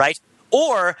 right?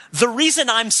 Or the reason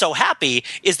I'm so happy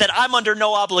is that I'm under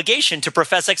no obligation to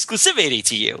profess exclusivity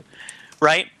to you,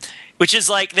 right? Which is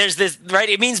like, there's this, right?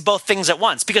 It means both things at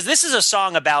once. Because this is a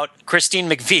song about Christine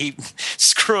McVie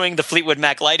screwing the Fleetwood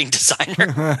Mac lighting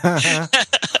designer.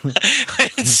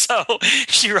 And so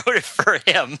she wrote it for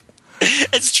him.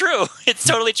 It's true. It's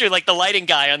totally true. Like the lighting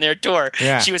guy on their tour,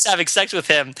 she was having sex with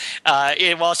him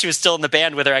while she was still in the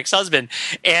band with her ex-husband.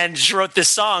 And she wrote this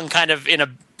song kind of in a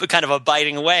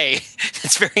biting way.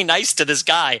 It's very nice to this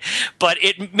guy, but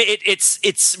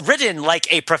it's written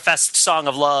like a professed song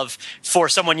of love for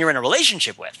someone you're in a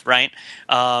relationship with, right?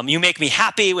 You make me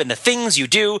happy in the things you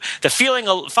do. The feeling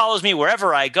follows me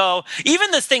wherever I go.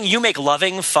 Even the thing you make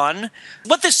loving fun.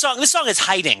 What this song is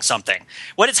hiding something.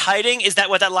 What it's hiding is that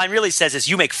what that line really says is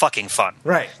you make fucking fun.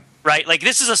 Right? Like,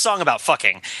 this is a song about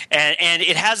fucking. And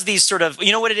it has these sort of,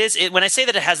 you know what it is? When I say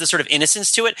that it has this sort of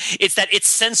innocence to it, it's that it's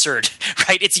censored,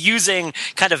 right? It's using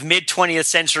kind of mid-20th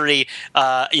century,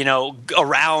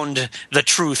 around the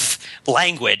truth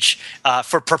language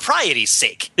for propriety's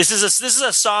sake. This is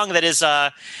a song that is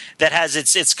that has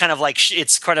it's kind of like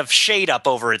it's kind of shade up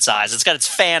over its eyes. It's got its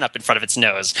fan up in front of its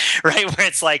nose, right? Where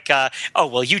it's like, oh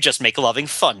well, you just make loving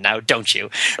fun now, don't you?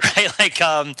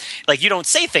 Right? Like you don't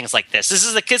say things like this. This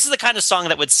is the kind of song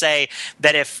that would say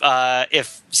that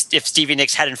if Stevie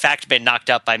Nicks had in fact been knocked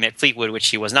up by Mick Fleetwood, which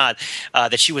she was not,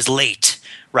 that she was late.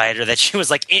 Right, or that she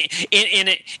was like in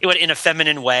a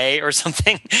feminine way or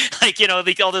something, like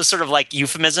all those sort of like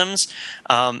euphemisms.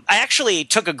 I actually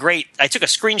took a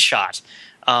screenshot.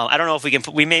 I don't know if we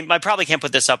can. I probably can't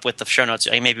put this up with the show notes.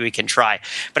 Maybe we can try.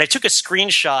 But I took a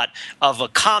screenshot of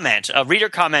a reader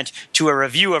comment to a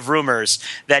review of Rumors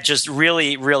that just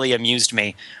really, really amused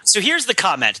me. So here's the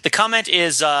comment. The comment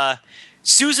is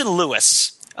Susan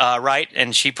Lewis. Right?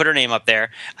 And she put her name up there.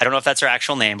 I don't know if that's her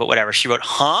actual name, but whatever. She wrote,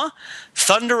 huh?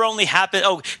 Thunder only happened.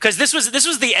 Oh, because this was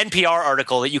the NPR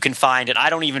article that you can find, and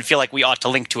I don't even feel like we ought to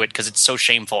link to it because it's so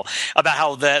shameful, about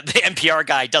how the NPR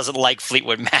guy doesn't like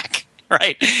Fleetwood Mac.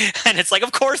 Right? And it's like,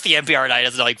 of course the NPR guy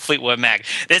doesn't like Fleetwood Mac.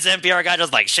 This NPR guy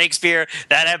doesn't like Shakespeare.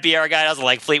 That NPR guy doesn't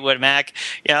like Fleetwood Mac.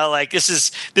 Like this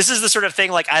is the sort of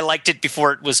thing, like, I liked it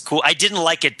before it was cool. I didn't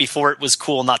like it before it was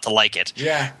cool not to like it.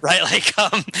 Yeah. Right? Like,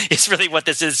 it's really what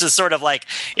this is. It's just sort of like,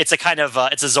 it's a kind of,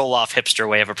 it's a Zoloft hipster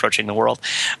way of approaching the world.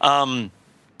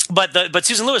 But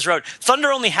Susan Lewis wrote,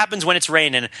 thunder only happens when it's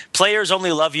raining. Players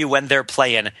only love you when they're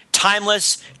playing.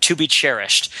 Timeless, to be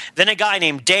cherished. Then a guy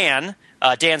named Dan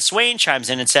Swain chimes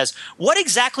in and says, what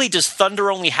exactly does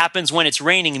thunder only happens when it's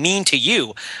raining mean to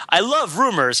you? I love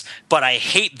Rumors, but I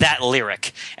hate that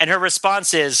lyric. And her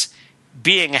response is,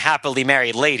 being a happily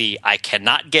married lady, I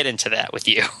cannot get into that with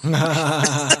you.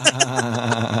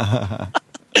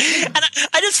 And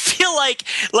I just feel like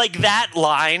that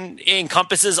line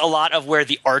encompasses a lot of where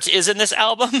the art is in this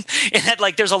album, and that,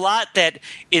 like, there's a lot that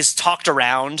is talked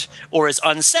around or is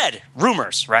unsaid.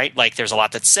 Rumors, right? Like, there's a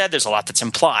lot that's said, there's a lot that's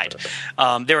implied.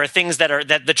 There are things that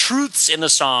the truths in the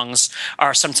songs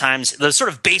are sometimes, the sort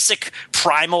of basic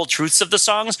primal truths of the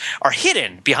songs are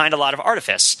hidden behind a lot of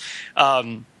artifice.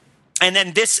 And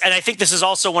I think this is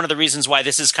also one of the reasons why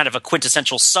this is kind of a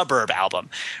quintessential suburb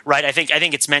album, right? I think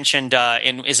it's mentioned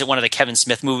is it one of the Kevin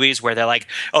Smith movies where they're like,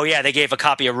 oh yeah, they gave a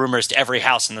copy of Rumors to every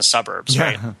house in the suburbs,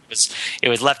 right? It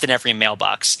was left in every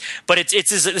mailbox. But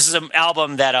this is an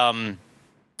album that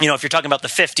if you're talking about the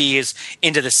 50s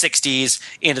into the 60s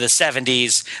into the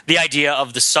 70s, the idea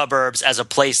of the suburbs as a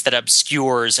place that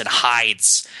obscures and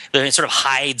hides, it sort of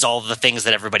hides all of the things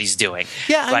that everybody's doing.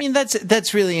 Yeah, I mean,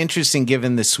 that's really interesting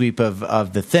given the sweep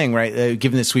of the thing, right?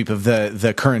 Given the sweep of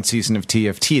the current season of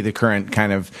TFT, the current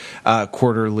kind of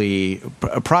quarterly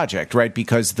project, right?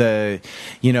 Because the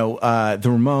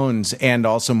Ramones and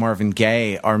also Marvin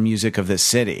Gaye are music of the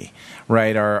city,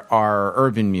 right? Are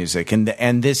urban music, and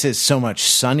this is so much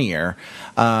sunnier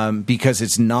because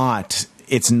it's not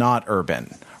not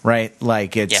urban. Right,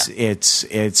 like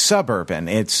it's suburban.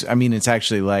 It's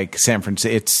actually like San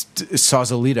Francisco. It's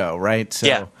Sausalito, right?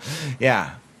 So,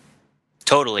 yeah.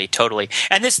 Totally.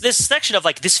 And this section of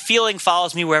like, this feeling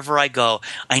follows me wherever I go.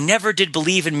 I never did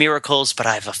believe in miracles, but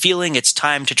I have a feeling it's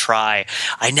time to try.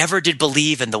 I never did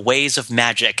believe in the ways of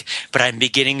magic, but I'm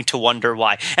beginning to wonder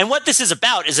why. And what this is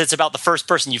about is it's about the first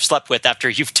person you've slept with after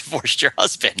you've divorced your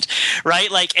husband, right?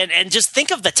 Like, and just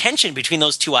think of the tension between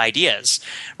those two ideas,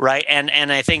 right? And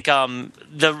I think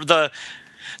the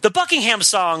Buckingham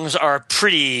songs are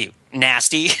pretty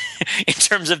nasty in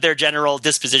terms of their general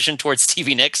disposition towards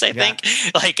Stevie Nicks. I think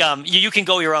like you can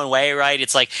go your own way, right?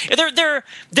 It's like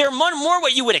they're more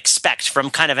what you would expect from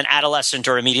kind of an adolescent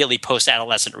or immediately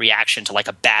post-adolescent reaction to like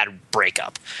a bad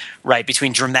breakup, right?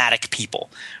 Between dramatic people,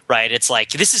 right? It's like,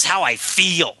 this is how I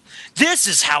feel. This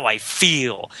is how I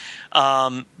feel.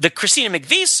 The Christina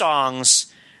McVie songs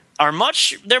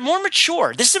they're more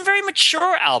mature. This is a very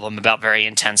mature album about very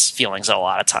intense feelings a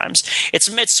lot of times. It's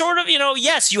sort of,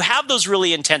 yes, you have those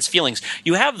really intense feelings.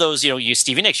 You have those, you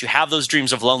Stevie Nicks, you have those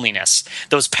dreams of loneliness,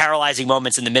 those paralyzing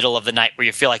moments in the middle of the night where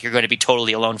you feel like you're going to be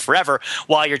totally alone forever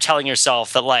while you're telling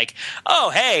yourself that like,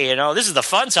 oh, hey, this is the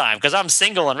fun time because I'm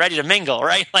single and ready to mingle,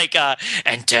 right? Like,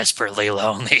 and desperately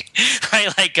lonely,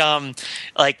 right?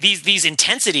 Like these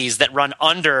intensities that run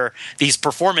under these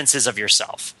performances of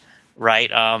yourself.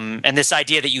 Right, and this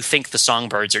idea that you think the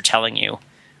songbirds are telling you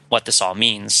what this all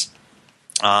means.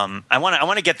 I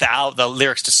want to get the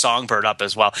lyrics to Songbird up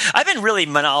as well. I've been really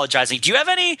monologizing. Do you have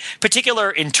any particular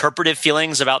interpretive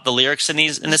feelings about the lyrics in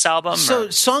this album?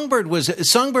 So Songbird was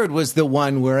the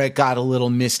one where it got a little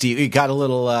misty. It got a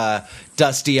little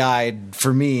dusty-eyed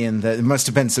for me, and there must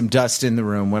have been some dust in the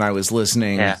room when I was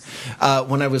listening. Yeah.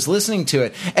 When I was listening to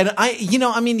it, and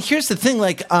here's the thing,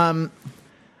 like.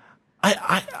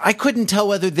 I couldn't tell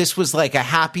whether this was like a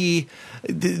happy.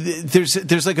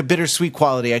 There's like a bittersweet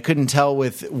quality. I couldn't tell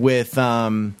with this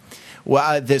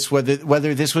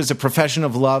whether this was a profession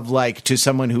of love, like to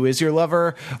someone who is your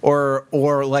lover, or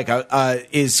like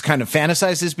is kind of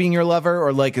fantasized as being your lover,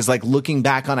 or like is like looking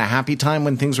back on a happy time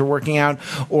when things were working out,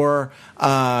 or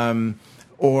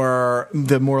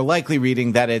the more likely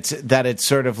reading that it's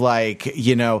sort of like,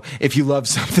 if you love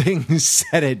something,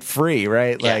 set it free,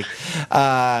 right? Yeah.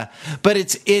 Like, but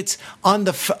it's on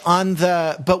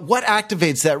the but what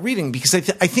activates that reading? Because I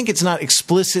think it's not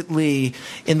explicitly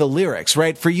in the lyrics,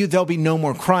 right? For you, there'll be no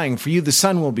more crying. For you, the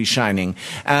sun will be shining.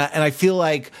 And I feel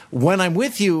like when I'm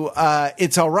with you,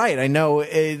 it's all right. I know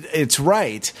it's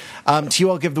right. To you,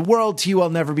 I'll give the world. To you,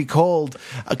 I'll never be cold.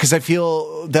 Because I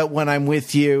feel that when I'm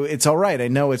with you, it's all right.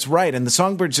 I know it's right. And the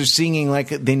songbirds are singing like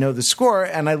they know the score.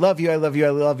 And I love you, I love you, I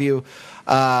love you,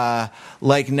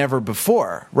 like never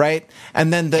before, right?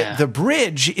 And then the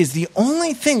bridge is the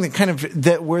only thing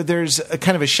where there's a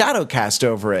kind of a shadow cast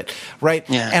over it, right?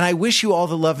 Yeah. And I wish you all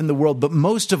the love in the world, but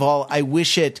most of all, I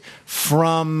wish it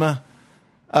from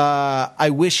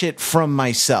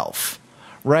myself,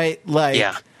 right?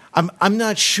 Like, I'm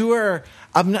not sure.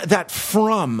 That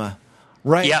from.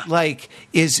 Right, yeah. Like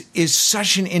is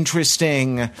such an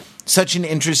interesting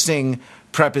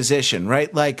preposition,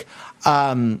 right? Like,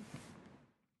 what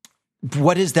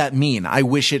does that mean? I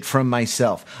wish it from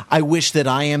myself. I wish that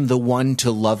I am the one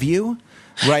to love you,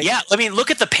 right? Yeah, I mean,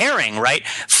 look at the pairing, right?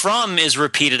 From is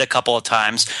repeated a couple of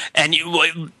times, and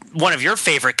one of your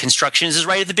favorite constructions is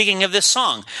right at the beginning of this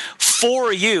song.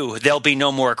 For you, there'll be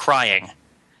no more crying,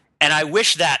 and I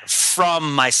wish that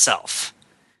from myself.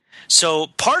 So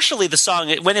partially the song,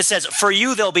 when it says, for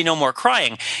you, there'll be no more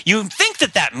crying, you think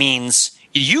that means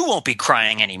you won't be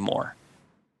crying anymore,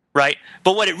 right?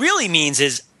 But what it really means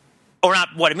is, or not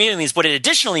what it really means, what it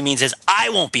additionally means is I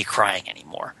won't be crying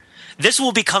anymore. This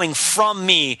will be coming from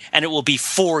me, and it will be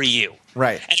for you.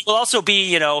 Right. And it will also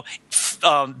be,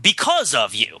 because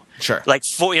of you. Sure. Like,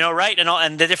 for, right?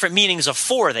 And the different meanings of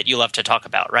for that you love to talk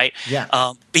about, right? Yeah.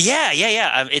 But yeah.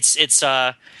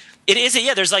 It is.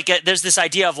 Yeah. There's this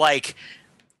idea of like,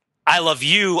 I love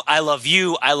you, I love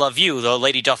you, I love you. The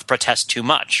lady doth protest too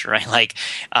much, right? Like,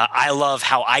 I love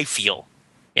how I feel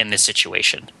in this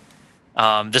situation.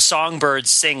 The songbirds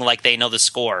sing like they know the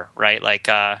score, right? Like,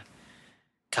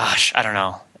 gosh, I don't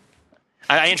know.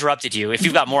 I interrupted you. If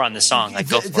you've got more on this song, like,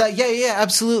 go for it. Yeah,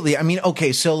 absolutely. I mean,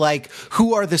 okay, so like,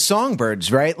 who are the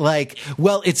songbirds, right? Like,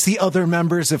 well, it's the other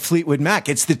members of Fleetwood Mac.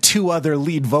 It's the two other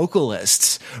lead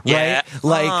vocalists, right? Yeah.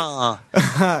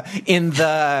 Like, in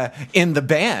the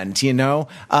band,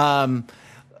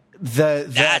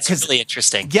 that's really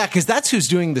interesting. Yeah, because that's who's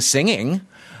doing the singing.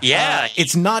 Yeah,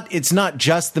 it's not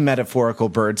just the metaphorical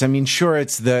birds. I mean, sure,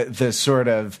 it's the sort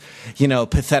of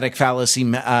pathetic fallacy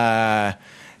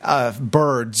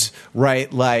birds,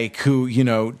 right? Like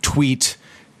who tweet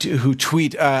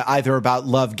either about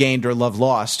love gained or love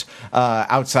lost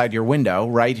outside your window,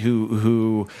 right?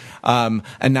 Who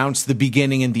announce the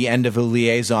beginning and the end of a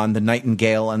liaison, the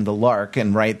nightingale and the lark,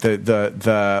 and right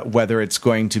the whether it's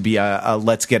going to be a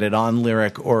let's get it on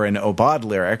lyric or an obad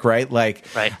lyric, right? Like,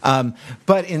 right.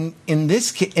 But in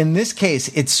this case,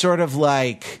 it's sort of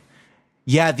like,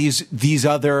 yeah, these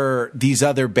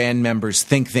other band members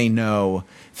think they know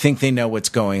what's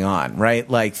going on, right?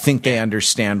 Like, think they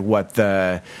understand what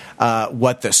the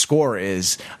score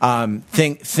is.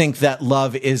 Think that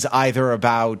love is either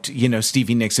about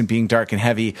Stevie Nicks and being dark and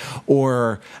heavy,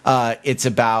 or it's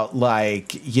about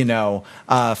like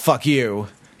fuck you.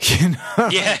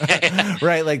 Yeah.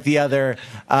 Right, like the other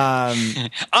I'm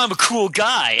a cool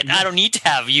guy and I don't need to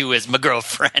have you as my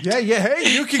girlfriend. Yeah,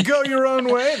 hey, you can go your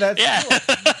own way. That's cool.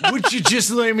 Would you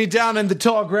just lay me down in the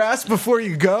tall grass before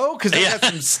you go? Because I got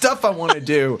some stuff I want to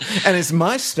do, and it's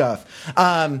my stuff.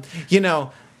 But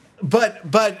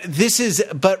this is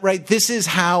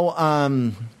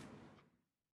how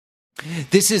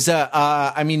this is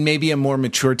maybe a more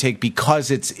mature take, because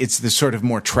it's the sort of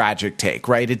more tragic take,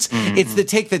 right? It's the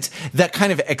take that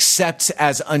kind of accepts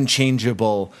as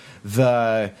unchangeable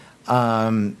the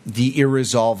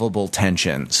irresolvable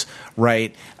tensions,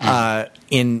 right?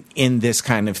 In this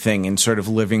kind of thing, and sort of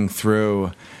living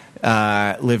through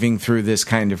this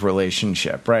kind of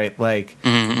relationship, right? Like,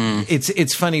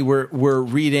 it's funny, we're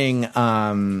reading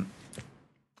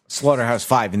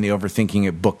Slaughterhouse-Five in the Overthinking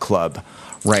It book club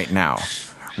right now,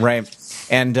 right?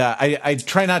 And I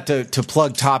try not to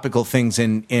plug topical things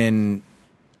in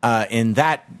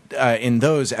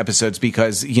those episodes,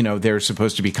 because they're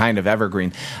supposed to be kind of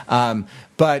evergreen.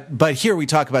 But here we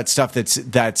talk about stuff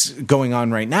that's going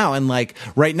on right now, and like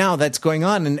right now that's going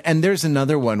on, and there's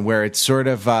another one where it's sort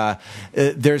of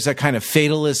there's a kind of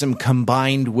fatalism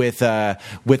combined with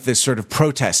this sort of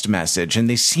protest message, and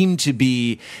they seem to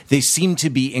be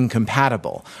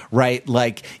incompatible, right?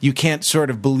 Like, you can't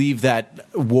sort of believe that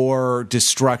war,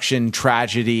 destruction,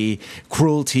 tragedy,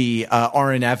 cruelty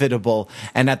are inevitable,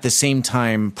 and at the same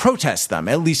time protest them.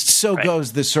 At least so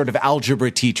goes this sort of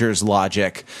algebra teacher's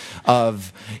logic of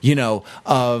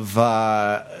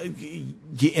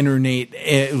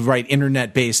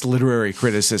internet-based literary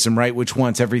criticism, right, which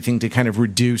wants everything to kind of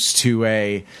reduce to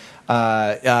an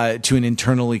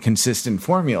internally consistent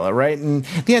formula, right? And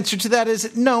the answer to that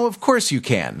is no. Of course you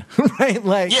can, right?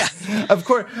 Like, of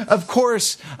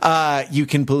course, you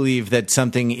can believe that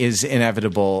something is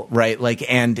inevitable, right? Like,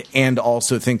 and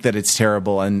also think that it's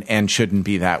terrible and shouldn't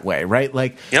be that way, right?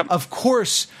 Like, of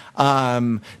course.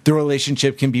 The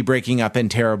relationship can be breaking up and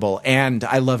terrible, and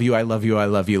I love you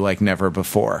like never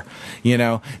before.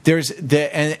 There's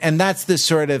and that's the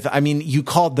sort of, you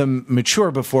called them mature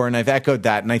before, and I've echoed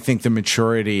that, and I think the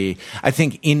maturity,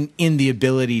 in the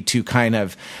ability to kind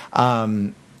of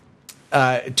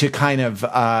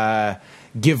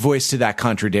give voice to that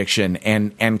contradiction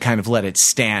and kind of let it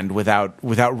stand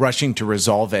without rushing to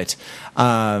resolve it.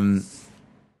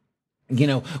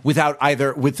 Without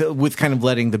either with kind of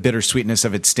letting the bittersweetness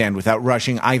of it stand, without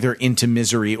rushing either into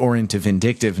misery or into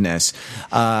vindictiveness.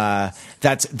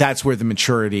 That's where the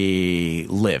maturity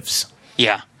lives.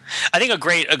 Yeah, I think a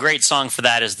great song for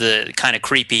that is the kind of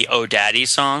creepy "Oh Daddy"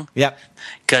 song. Yep.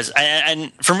 Because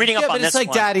and from reading up on this,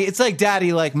 it's like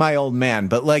Daddy, like my old man.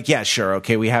 But like, yeah, sure,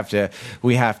 okay, we have to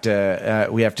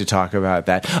talk about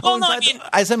that. Well, no,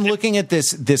 as I'm looking at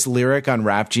this lyric on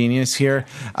Rap Genius here,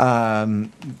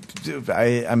 honestly,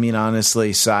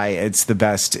 Cy, it's the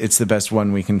best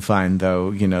one we can find.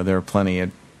 Though there are plenty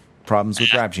of problems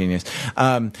with Rap Genius.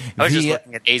 I was just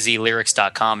looking at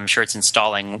azlyrics.com. I'm sure it's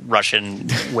installing Russian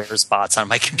wears bots on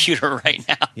my computer right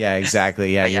now. Yeah,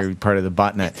 exactly. Yeah, you're part of the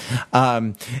botnet.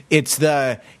 It's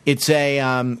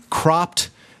a cropped.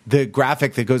 The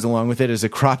graphic that goes along with it is a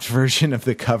cropped version of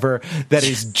the cover that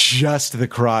is just the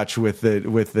crotch with the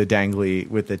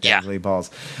dangly balls.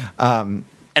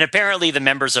 And apparently the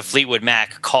members of Fleetwood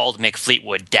Mac called Mick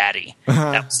Fleetwood Daddy.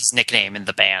 That was his nickname in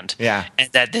the band. Yeah. And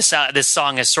that this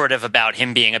song is sort of about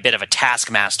him being a bit of a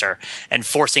taskmaster and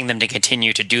forcing them to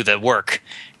continue to do the work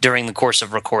during the course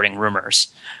of recording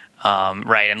Rumors.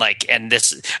 Right. And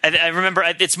I remember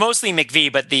it's mostly McVie,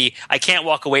 but the "I can't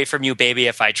walk away from you, baby,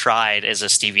 if I tried" is a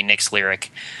Stevie Nicks lyric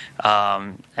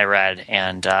I read.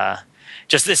 And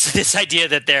Just this idea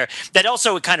that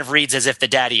also kind of reads as if the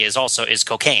daddy is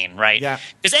cocaine, right? Yeah.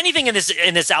 Because anything in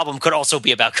this album could also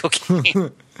be about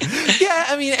cocaine. Yeah,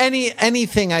 I mean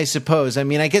anything, I suppose. I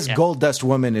mean, I guess Gold Dust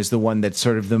Woman is the one that's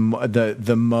sort of the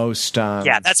most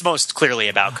that's most clearly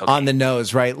about cocaine. On the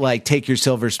nose, right? Like, take your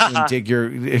silver spoon, dig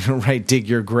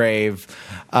your grave.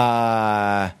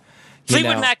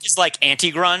 Fleetwood Mac is like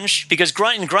anti-grunge, because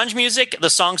in grunge music, the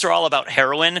songs are all about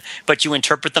heroin, but you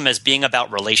interpret them as being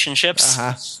about relationships.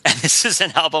 And this is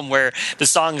an album where the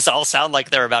songs all sound like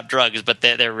they're about drugs, but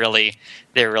they're really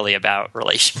about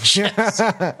relationships.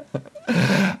 Yeah,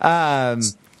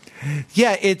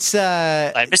 it's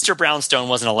Mr. Brownstone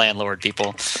wasn't a landlord,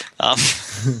 people.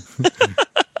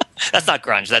 That's not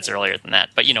grunge. That's earlier than that,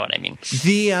 but you know what I mean. It's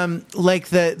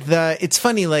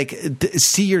funny. Like,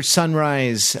 See Your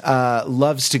Sunrise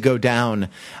loves to go down.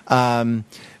 We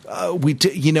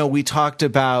talked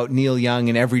about Neil Young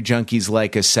and Every Junkie's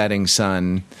Like a Setting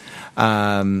Sun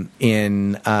in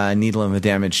Needle and the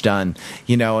Damage Done,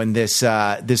 and this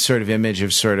sort of image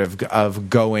of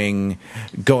going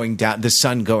down, the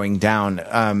sun going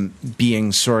down,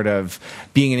 being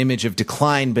an image of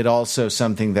decline, but also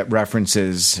something that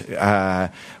references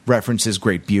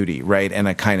great beauty, right? And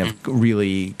a kind of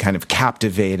really kind of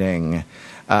captivating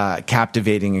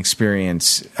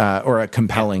experience, or a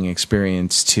compelling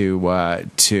experience to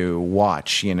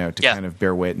watch, kind of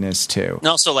bear witness to. And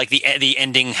also, like the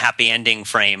happy ending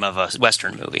frame of a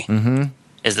Western movie. Mm-hmm.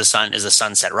 Is the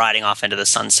sunset riding off into the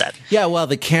sunset? Yeah, well,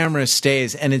 the camera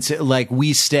stays, and it's like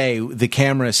the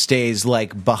camera stays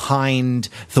like behind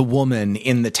the woman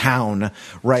in the town,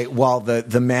 right, while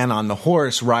the man on the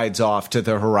horse rides off to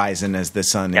the horizon as the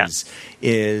sun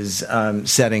is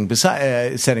setting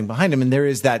behind him, and there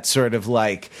is that sort of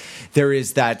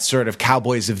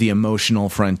Cowboys of the Emotional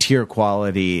Frontier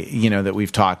quality, that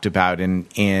we've talked about in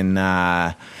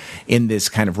this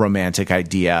kind of romantic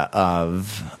idea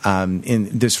of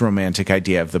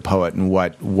the poet and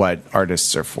what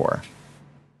artists are for.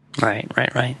 Right.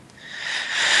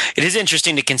 It is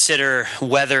interesting to consider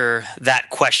whether that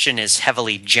question is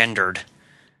heavily gendered,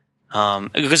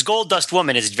 because Gold Dust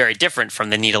Woman is very different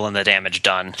from The Needle and the Damage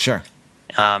Done. Sure.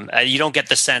 You don't get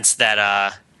the sense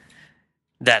that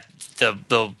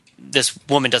this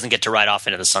woman doesn't get to ride off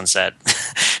into the sunset.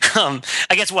 I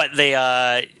guess what it's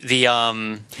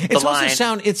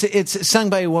line, it's sung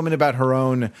by a woman about her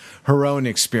own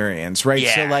experience, right?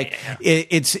 Yeah, so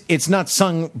it's not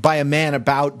sung by a man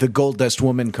about the Gold Dust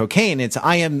Woman cocaine. It's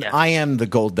I am the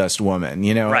Gold Dust Woman.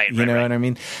 Right. What I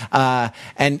mean?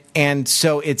 And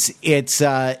so it's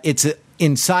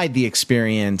inside the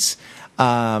experience.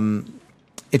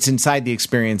 It's inside the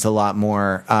experience a lot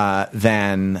more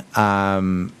than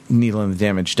Needle and the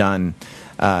Damage Done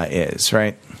is,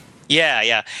 right?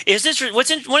 Yeah. Is this one of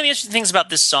the interesting things about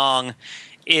this song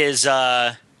is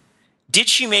did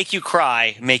she make you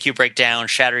cry, make you break down,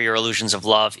 shatter your illusions of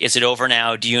love? Is it over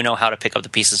now? Do you know how to pick up the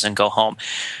pieces and go home?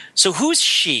 So who's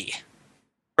she?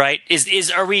 Right?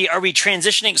 Are we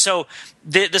transitioning? So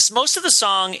most of the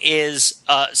song is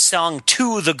sung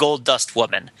to the Gold Dust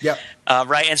Woman. Yep.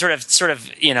 Right, and sort of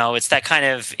it's that kind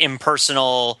of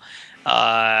impersonal.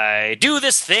 Do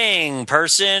this thing,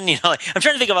 person. I'm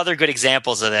trying to think of other good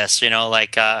examples of this. Not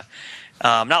like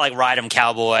Ride 'em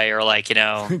Cowboy, or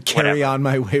Carry On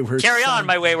My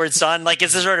Wayward Son. Like,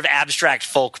 it's a sort of abstract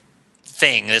folk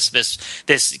thing.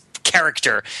 This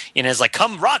character is like,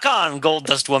 come rock on, Gold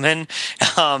Dust Woman,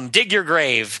 dig your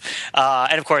grave,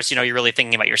 and of course you're really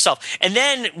thinking about yourself. And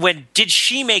then when did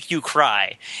she make you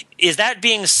cry? Is that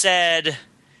being said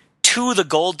to the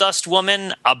Gold Dust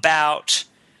Woman about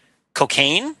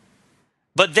cocaine?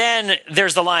 But then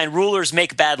there's the line, rulers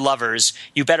make bad lovers,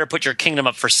 you better put your kingdom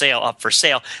up for sale.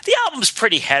 The album's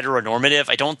pretty heteronormative.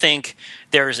 I don't think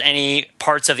there's any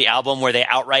parts of the album where they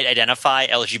outright identify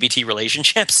LGBT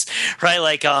relationships,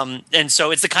 right? And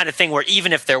so it's the kind of thing where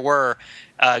even if there were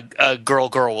a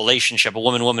girl-girl relationship, a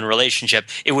woman-woman relationship,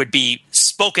 it would be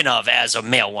spoken of as a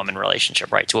male-woman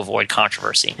relationship, right, to avoid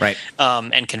controversy, right,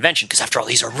 and convention, because after all,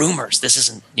 these are rumors. This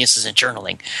isn't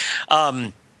journaling.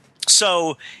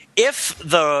 So if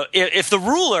the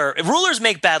rulers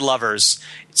make bad lovers,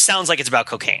 it sounds like it's about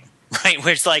cocaine, right?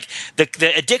 Where it's like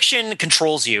the addiction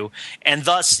controls you, and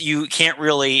thus you can't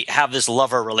really have this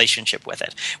lover relationship with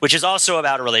it, which is also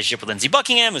about a relationship with Lindsey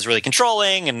Buckingham, who's really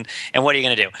controlling, and what are you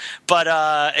going to do? But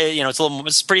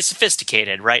it's pretty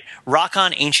sophisticated, right? Rock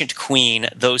on, ancient queen,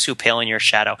 those who pale in your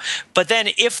shadow. But then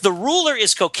if the ruler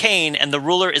is cocaine and the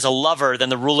ruler is a lover, then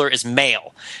the ruler is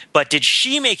male. But did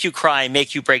she make you cry,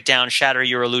 make you break down, shatter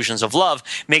your illusions of love?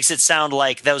 Makes it sound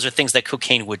like those are things that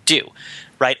cocaine would do.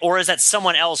 right? Or is that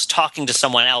someone else talking to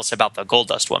someone else about the Gold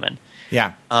Dust Woman?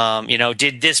 Yeah.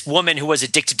 Did this woman who was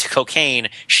addicted to cocaine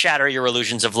shatter your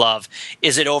illusions of love?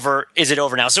 Is it over? Is it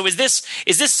over now? So is this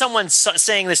someone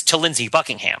saying this to Lindsey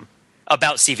Buckingham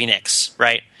about Stevie Nicks,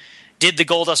 right? Did the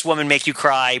Gold Dust Woman make you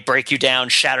cry, break you down,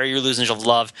 shatter your illusions of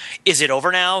love? Is it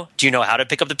over now? Do you know how to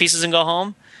pick up the pieces and go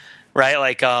home? Right?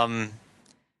 Like,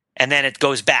 and then it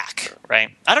goes back,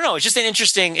 right? I don't know. It's just an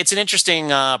interesting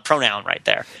pronoun right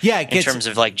there. Yeah, in terms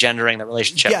of like gendering the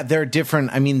relationship. Yeah, there are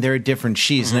different. I mean, there are different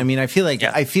she's, and I mean, I feel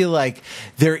like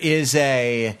there is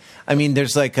a. I mean,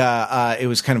 there's like it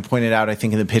was kind of pointed out, I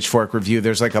think, in the Pitchfork review.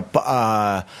 There's like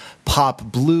a pop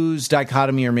blues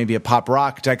dichotomy, or maybe a pop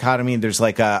rock dichotomy. There's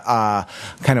like a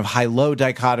kind of high low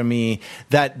dichotomy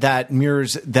that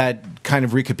mirrors, that kind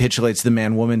of recapitulates the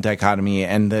man woman dichotomy,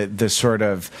 and the sort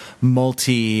of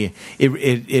multi.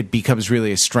 It becomes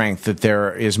really a strength that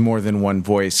there is more than one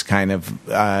voice, kind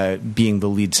of being the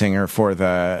lead singer for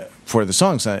the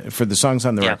songs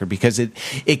on the record, because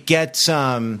it gets.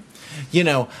 I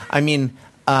mean,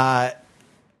 do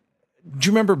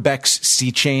you remember Beck's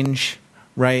Sea Change?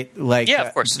 Right, like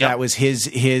of course. That was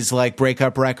his like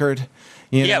breakup record.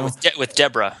 You know? With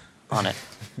Deborah on it.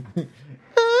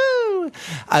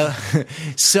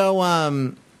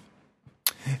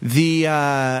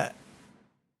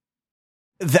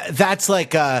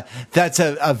 That's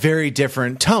a very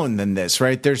different tone than this,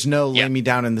 right? There's no lay me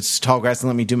down in this tall grass and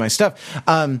let me do my stuff.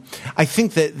 I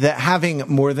think that having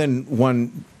more than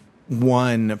one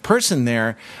person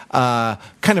there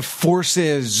kind of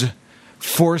forces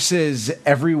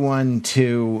everyone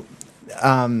to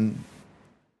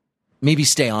maybe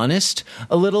stay honest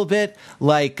a little bit.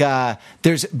 Like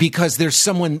there's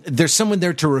someone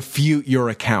there to refute your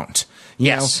account.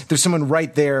 You know, there's someone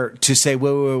right there to say,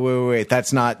 wait,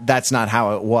 that's not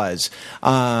how it was.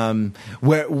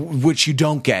 Which you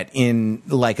don't get in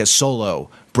like a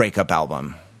solo breakup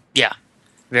album. Yeah.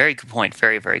 Very good point.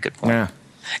 Very, very good point. Yeah.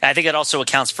 I think it also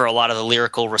accounts for a lot of the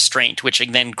lyrical restraint, which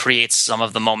then creates some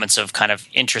of the moments of kind of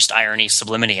interest, irony,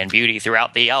 sublimity, and beauty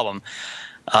throughout the album.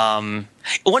 One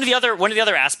of the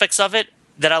other aspects of it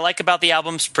that I like about the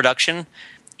album's production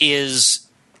is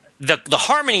the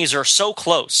harmonies are so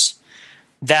close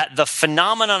that the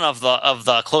phenomenon of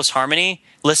the close harmony,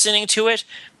 listening to it,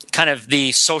 kind of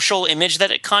the social image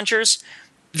that it conjures.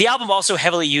 The album also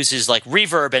heavily uses like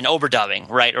reverb and overdubbing,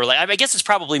 right? Or like, I guess it's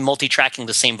probably multi-tracking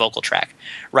the same vocal track,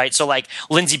 right? So like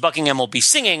Lindsey Buckingham will be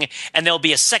singing, and there'll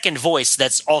be a second voice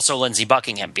that's also Lindsey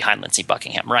Buckingham behind Lindsey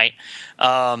Buckingham, right?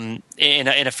 In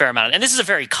a fair amount, and this is a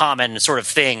very common sort of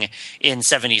thing in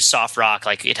 70s soft rock.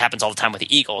 Like it happens all the time with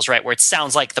the Eagles, right? Where it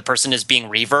sounds like the person is being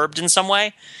reverbed in some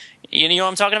way. You know what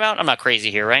I'm talking about? I'm not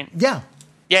crazy here, right? Yeah.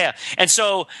 Yeah. And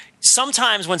so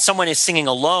sometimes when someone is singing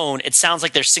alone, it sounds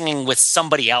like they're singing with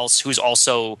somebody else who's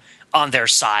also on their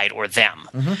side or them.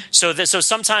 Mm-hmm. So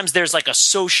sometimes there's like a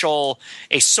social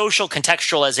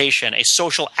contextualization, a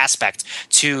social aspect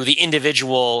to the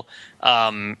individual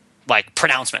like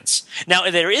pronouncements. Now,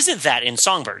 there isn't that in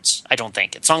Songbirds, I don't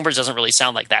think. Songbirds doesn't really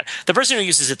sound like that. The person who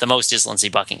uses it the most is Lindsey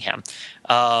Buckingham.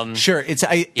 Sure.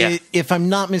 If I'm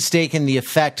not mistaken, the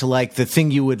effect, like the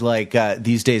thing you would like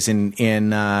these days in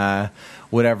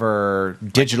whatever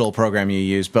digital program you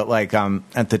use, but like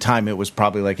at the time it was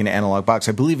probably like an analog box.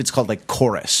 I believe it's called like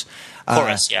Chorus.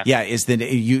 Is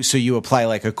that you apply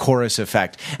like a chorus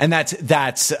effect, and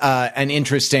that's an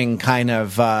interesting kind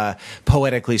of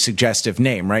poetically suggestive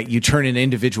name, right? You turn an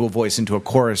individual voice into a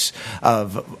chorus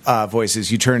of voices.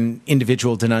 You turn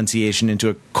individual denunciation into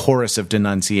a chorus of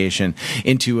denunciation,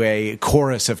 into a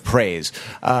chorus of praise,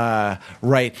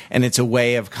 right? And it's a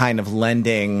way of kind of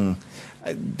lending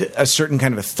a certain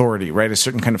kind of authority, right? A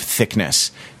certain kind of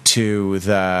thickness to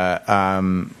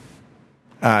the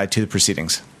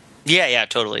proceedings. Yeah,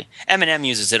 totally. Eminem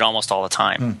uses it almost all the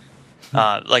time.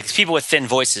 Like people with thin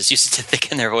voices used to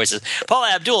thicken their voices. Paula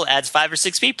Abdul adds 5 or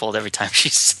 6 people every time she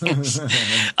sings.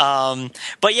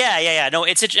 But yeah. No,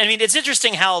 it's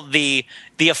interesting how the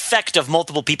effect of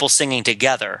multiple people singing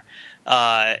together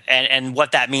and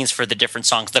what that means for the different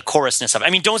songs, the chorusness of it.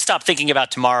 I mean, Don't Stop Thinking About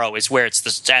Tomorrow is where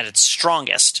it's at its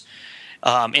strongest.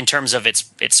 In terms of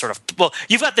its sort of, well,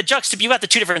 you've got the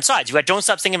two different sides. You've got Don't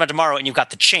Stop Thinking About Tomorrow, and you've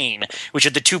got The Chain, which are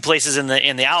the two places in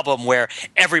the album where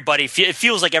it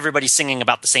feels like everybody's singing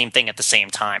about the same thing at the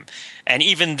same time. And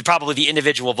even probably the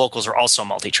individual vocals are also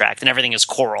multi-tracked, and everything is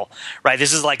choral, right?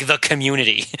 This is like the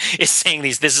community is saying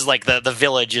these. This is like the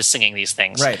village is singing these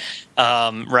things, right?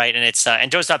 Right, and it's and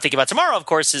Don't Stop Thinking About Tomorrow, of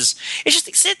course, Don't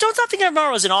Stop Thinking About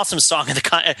Tomorrow is an awesome song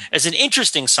as an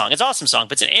interesting song. It's an awesome song,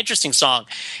 but it's an interesting song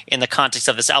in the context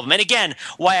of this album. And again,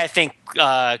 why I think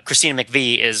Christina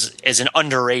McVie is an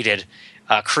underrated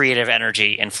creative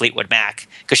energy in Fleetwood Mac,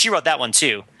 because she wrote that one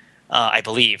too, I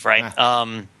believe, right?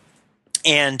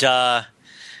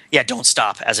 Yeah, don't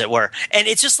stop, as it were. And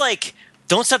it's just like,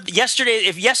 don't stop.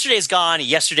 If yesterday's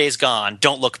gone,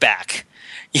 don't look back.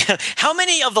 Yeah. How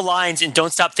many of the lines in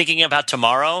Don't Stop Thinking About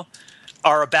Tomorrow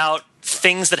are about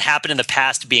things that happened in the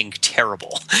past being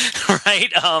terrible,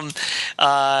 right?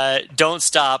 Don't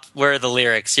stop. Where are the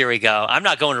lyrics? Here we go. I'm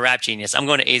not going to Rap Genius. I'm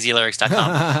going to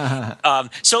azlyrics.com.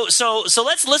 So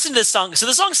let's listen to this song. So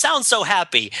the song sounds so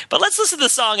happy, but let's listen to the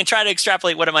song and try to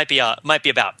extrapolate what it might be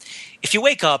about. If you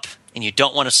wake up and you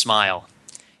don't want to smile,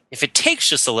 if it takes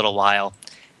just a little while,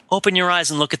 open your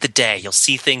eyes and look at the day. You'll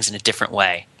see things in a different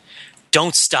way.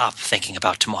 Don't stop thinking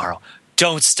about tomorrow.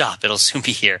 Don't stop. It'll soon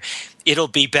be here. It'll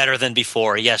be better than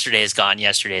before. Yesterday is gone.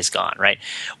 Yesterday is gone, right?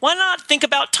 Why not think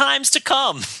about times to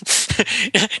come? The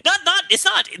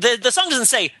song doesn't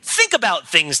say think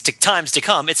about times to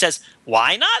come. It says,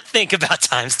 why not think about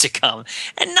times to come?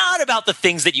 And not about the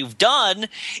things that you've done.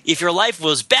 If your life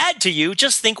was bad to you,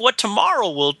 just think what tomorrow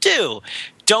will do.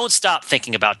 Don't stop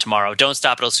thinking about tomorrow. Don't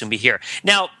stop. It'll soon be here.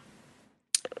 Now,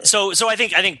 So I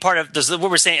think part of this, what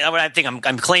we're saying, what I think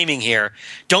I'm claiming here,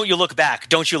 don't you look back,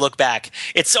 don't you look back.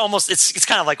 It's it's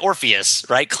kind of like Orpheus,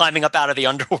 right? Climbing up out of the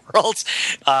underworld,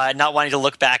 not wanting to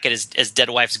look back at his dead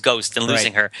wife's ghost and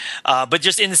losing her. But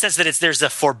just in the sense that there's a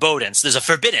forebodance, there's a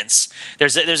forbiddance.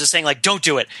 There's a saying like, don't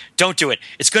do it.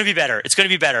 It's going to be better. It's going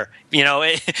to be better.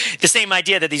 The same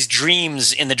idea that these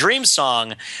dreams in the dream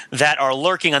song that are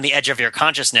lurking on the edge of your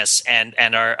consciousness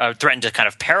and are threatened to kind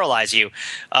of paralyze you,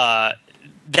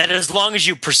 that as long as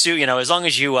you pursue, as long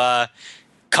as you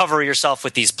cover yourself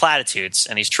with these platitudes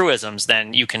and these truisms,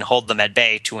 then you can hold them at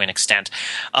bay to an extent.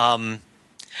 But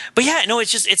yeah, no,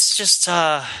 it's just,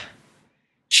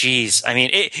 geez. I mean,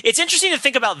 it's interesting to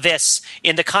think about this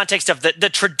in the context of the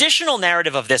traditional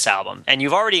narrative of this album, and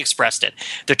you've already expressed it.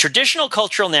 The traditional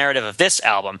cultural narrative of this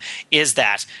album is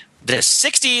that the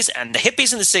 60s and the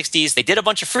hippies in the 60s, they did a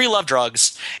bunch of free love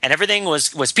drugs, and everything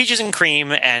was peaches and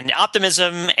cream and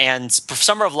optimism and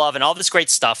summer of love and all this great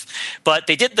stuff. But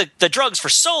they did the drugs for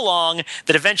so long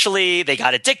that eventually they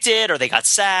got addicted or they got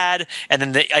sad, and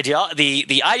then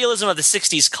the idealism of the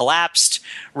 60s collapsed,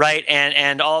 right?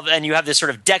 And you have this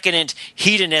sort of decadent,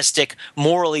 hedonistic,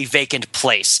 morally vacant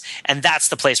place, and that's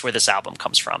the place where this album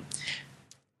comes from.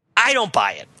 I don't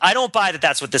buy it. I don't buy that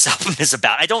that's what this album is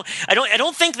about. I don't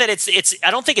think that I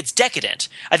don't think it's decadent.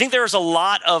 I think I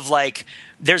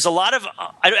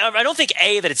don't think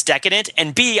A, that it's decadent,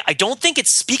 and B, I don't think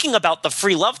it's speaking about the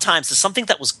free love times as something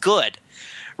that was good,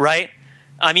 right?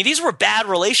 I mean, these were bad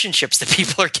relationships that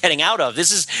people are getting out of.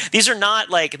 These are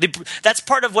not like that's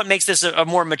part of what makes this a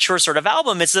more mature sort of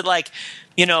album. It's that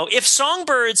if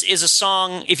Songbirds is a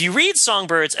song, if you read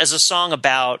Songbirds as a song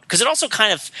about, because it also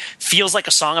kind of feels like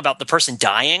a song about the person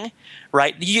dying,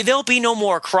 right? There'll be no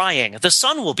more crying. The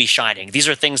sun will be shining. These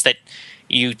are things that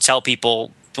you tell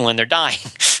people when they're dying,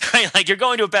 right? Like, you're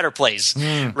going to a better place,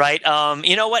 right?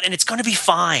 You know what? And it's going to be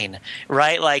fine,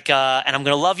 right? Like, and I'm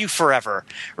going to love you forever,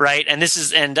 right? And this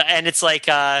is, and it's like,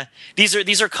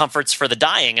 these are comforts for the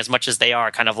dying as much as they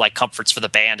are kind of like comforts for the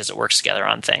band as it works together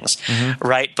on things,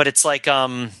 right? But it's like,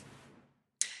 like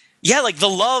the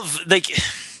love,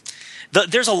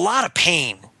 there's a lot of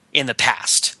pain in the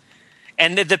past,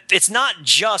 and it's not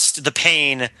just the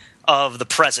pain of the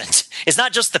present. It's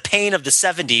not just the pain of the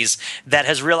 70s that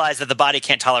has realized that the body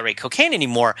can't tolerate cocaine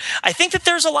anymore. I think that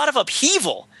there's a lot of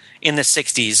upheaval in the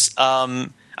 60s.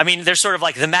 I mean, there's sort of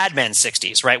like the Mad Men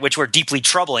 60s, right, which were deeply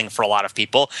troubling for a lot of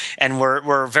people and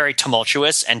were very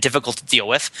tumultuous and difficult to deal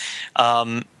with.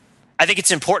 I think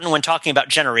it's important when talking about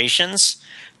generations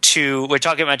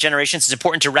it's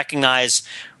important to recognize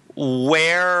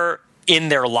where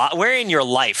in your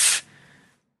life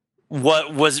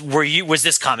was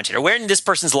this commentator? Where in this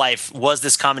person's life was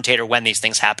this commentator when these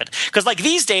things happened? Because like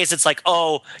these days, it's like,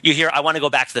 oh, you hear, I want to go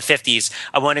back to the 50s.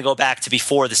 I want to go back to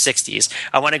before the 60s.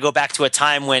 I want to go back to a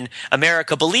time when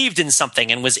America believed in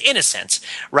something and was innocent,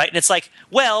 right? And it's like,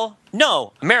 well,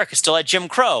 no, America still had Jim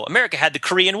Crow. America had the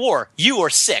Korean War. You were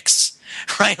 6,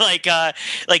 right? Like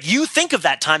you think of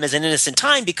that time as an innocent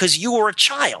time because you were a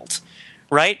child,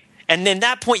 right? And then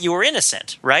that point you were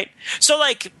innocent, right? So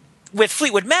like, with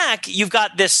Fleetwood Mac, you've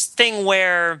got this thing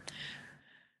where,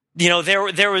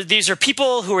 these are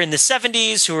people who are in the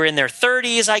 70s, who are in their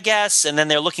 30s, I guess, and then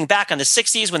they're looking back on the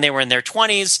 60s when they were in their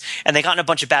 20s, and they got in a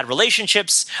bunch of bad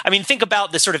relationships. I mean, think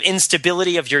about the sort of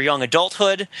instability of your young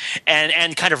adulthood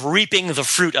and kind of reaping the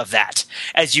fruit of that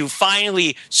as you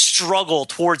finally struggle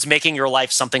towards making your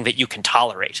life something that you can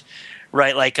tolerate.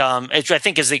 right? Like, which I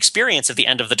think is the experience of the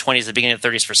end of the 20s, the beginning of the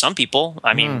 30s for some people.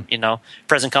 I mean,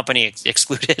 present company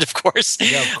excluded, of course.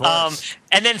 Yeah, of course.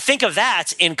 And then think of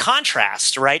that in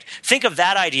contrast, right? Think of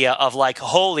that idea of like,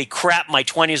 holy crap, my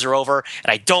 20s are over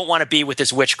and I don't want to be with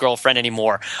this witch girlfriend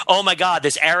anymore. Oh my God,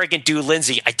 this arrogant dude,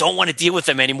 Lindsay, I don't want to deal with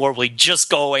him anymore. Will he just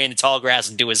go away in the tall grass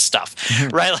and do his stuff,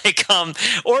 right? Like,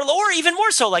 or even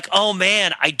more so like, oh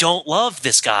man, I don't love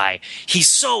this guy. He's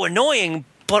so annoying,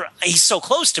 but he's so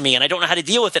close to me and I don't know how to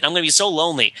deal with it. I'm going to be so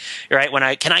lonely, right?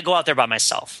 Can I go out there by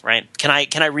myself, right? Can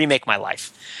I remake my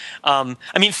life? I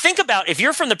mean, think about if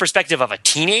you're from the perspective of a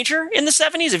teenager in the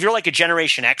 70s, if you're like a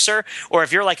Generation Xer, or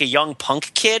if you're like a young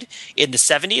punk kid in the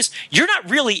 70s, you're not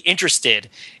really interested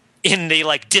in the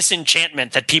like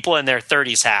disenchantment that people in their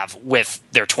 30s have with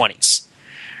their 20s.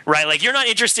 Right, like you're not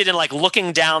interested in like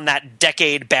looking down that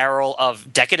decade barrel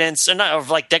of decadence, or not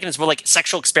of like decadence, but like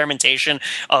sexual experimentation,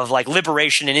 of like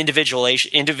liberation and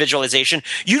individualization.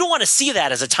 You don't want to see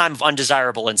that as a time of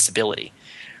undesirable instability,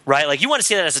 right? Like you want to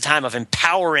see that as a time of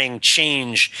empowering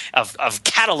change, of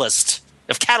catalytic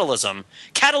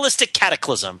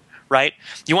cataclysm. Right,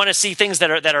 you want to see things that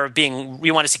are being.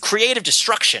 You want to see creative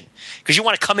destruction because you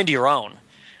want to come into your own.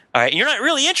 All right, and you're not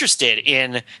really interested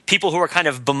in people who are kind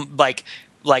of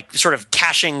like sort of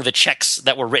cashing the checks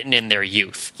that were written in their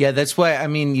youth. Yeah, that's why, I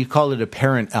mean, you called it a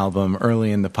parent album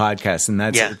early in the podcast, and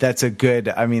that's a good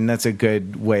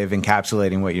way of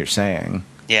encapsulating what you're saying.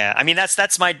 Yeah, I mean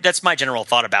that's my general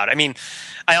thought about it. I mean,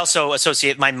 I also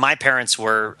associate my parents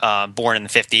were born in the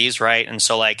 50s, right? And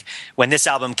so like when this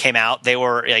album came out, they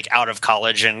were like out of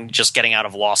college and just getting out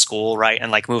of law school, right?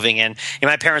 And like moving in. And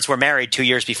my parents were married 2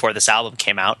 years before this album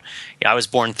came out. I was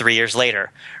born 3 years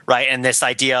later, right? And this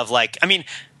idea of like, I mean,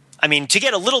 to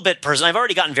get a little bit personal, I've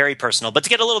already gotten very personal, but to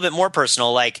get a little bit more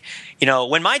personal, like,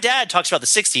 when my dad talks about the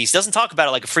 60s, he doesn't talk about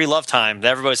it like a free love time, that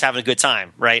everybody's having a good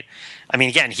time, right? I mean,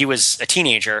 again, he was a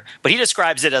teenager, but he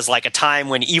describes it as like a time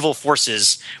when evil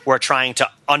forces were trying to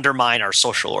undermine our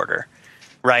social order,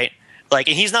 right? Like,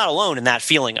 and he's not alone in that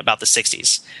feeling about the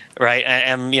 60s, right?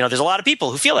 And there's a lot of people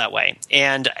who feel that way.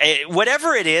 And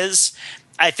whatever it is,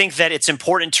 I think that it's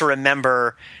important to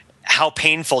remember how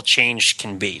painful change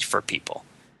can be for people.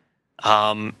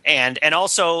 And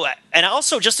also,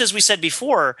 just as we said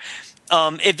before,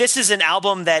 if this is an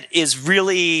album that is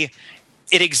really,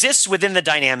 it exists within the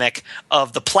dynamic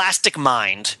of the plastic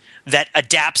mind that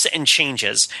adapts and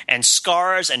changes and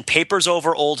scars and papers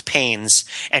over old pains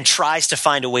and tries to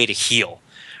find a way to heal.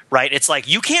 Right? It's like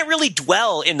you can't really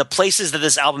dwell in the places that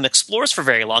this album explores for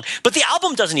very long, but the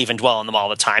album doesn't even dwell on them all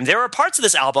the time. There are parts of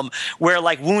this album where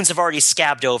like wounds have already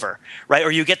scabbed over, right?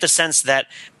 Or you get the sense that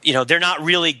they're not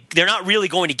really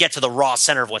going to get to the raw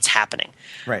center of what's happening,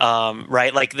 right?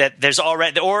 Right? Like that there's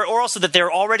already, or also that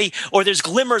they're already, or there's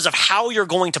glimmers of how you're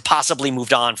going to possibly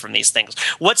move on from these things.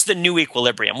 What's the new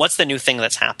equilibrium? What's the new thing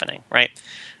that's happening, right?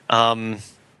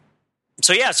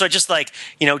 So just like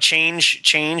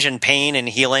change and pain and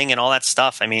healing and all that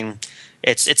stuff. I mean,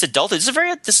 it's adult. This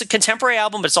is a contemporary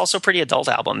album, but it's also a pretty adult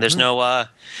album. There's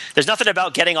there's nothing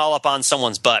about getting all up on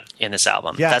someone's butt in this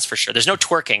album. Yeah. That's for sure. There's no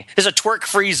twerking. There's a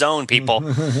twerk-free zone, people.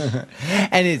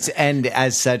 and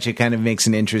as such, it kind of makes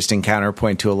an interesting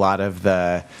counterpoint to a lot of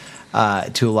the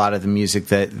music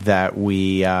that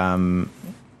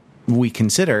we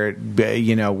consider,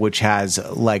 which has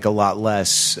like a lot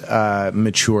less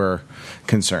mature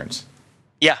concerns.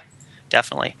 Yeah,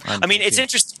 definitely. I mean, it's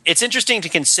interesting to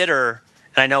consider,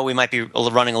 and I know we might be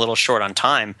running a little short on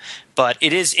time, but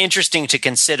it is interesting to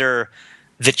consider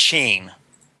the chain.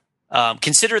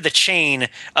 Consider the chain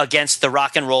against the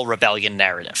rock and roll rebellion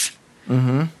narrative.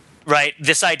 Mm-hmm. Right?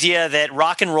 This idea that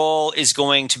rock and roll is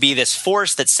going to be this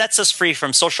force that sets us free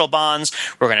from social bonds.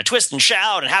 We're going to twist and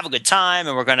shout and have a good time,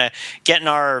 and we're going to get in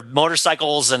our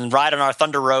motorcycles and ride on our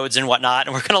thunder roads and whatnot.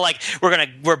 And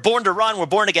we're born to run. We're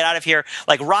born to get out of here.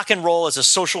 Like rock and roll is a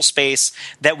social space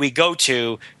that we go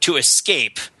to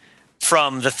escape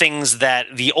from the things that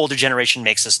the older generation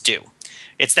makes us do.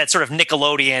 It's that sort of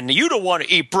Nickelodeon, you don't want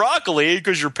to eat broccoli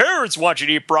because your parents want you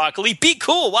to eat broccoli. Be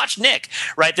cool. Watch Nick.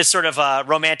 Right? This sort of not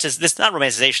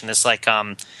romanticization. This like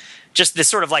just this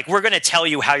sort of like, we're going to tell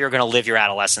you how you're going to live your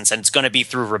adolescence, and it's going to be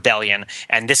through rebellion.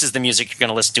 And this is the music you're going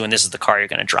to listen to, and this is the car you're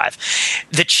going to drive.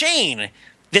 The chain,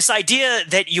 this idea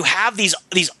that you have these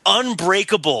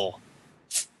unbreakable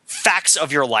facts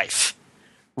of your life,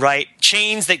 right?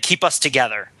 Chains that keep us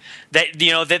together. That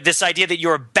that this idea that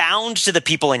you're bound to the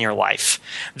people in your life,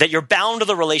 that you're bound to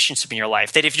the relationship in your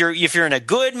life, that if you're in a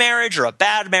good marriage or a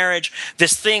bad marriage,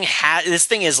 this thing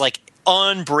is like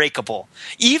unbreakable.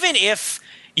 Even if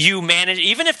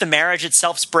the marriage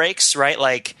itself breaks, right?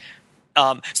 Like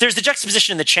So there's the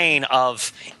juxtaposition in the chain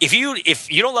of if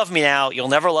you don't love me now, you'll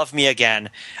never love me again.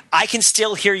 I can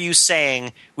still hear you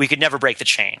saying we could never break the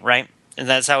chain, right? And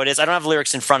that's how it is. I don't have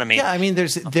lyrics in front of me. Yeah, I mean,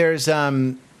 there's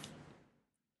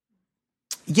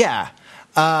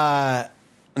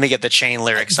Let me get the chain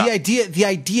lyrics up. The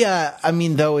idea, I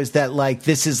mean, though, is that like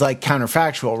this is like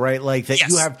counterfactual, right? Like that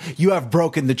Yes. you have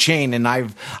broken the chain, and I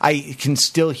can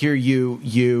still hear I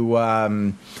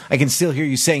can still hear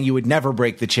you saying you would never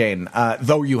break the chain,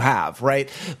 though you have, right?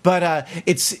 But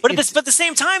But at the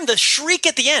same time, the shriek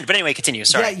at the end. But anyway, continue.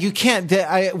 Sorry. Yeah, you can't.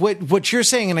 What you're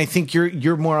saying, and I think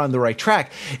you're more on the right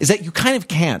track, is that you kind of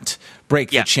can't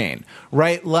break the chain,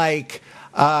 right? Like.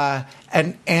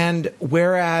 And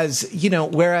whereas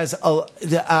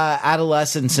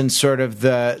adolescence and sort of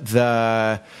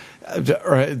the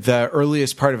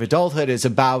earliest part of adulthood is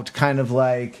about kind of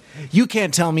like, you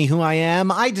can't tell me who I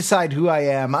am. I decide who I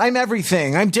am. I'm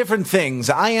everything. I'm different things.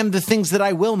 I am the things that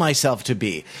I will myself to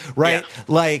be. Right? Yeah.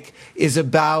 Like is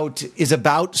about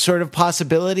sort of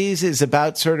possibilities. Is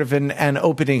about sort of an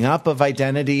opening up of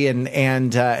identity and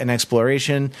an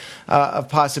exploration of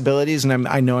possibilities. And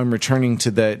I know I'm returning to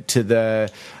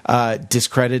the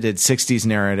discredited '60s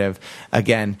narrative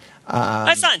again.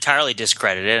 That's not entirely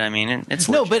discredited. I mean, it's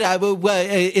no, but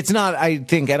it's not. I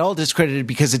think at all discredited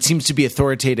because it seems to be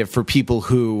authoritative for people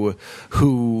who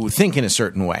think in a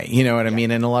certain way. You know what I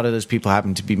mean? And a lot of those people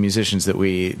happen to be musicians that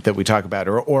we talk about,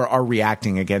 or are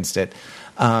reacting against it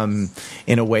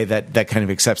in a way that kind of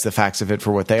accepts the facts of it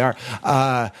for what they are.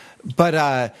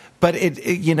 But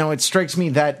it strikes me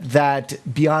that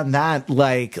beyond that,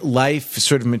 like life,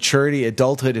 sort of maturity,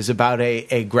 adulthood is about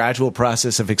a gradual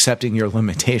process of accepting your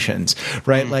limitations,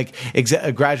 right? Like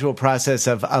a gradual process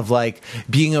of like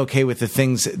being okay with the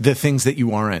things that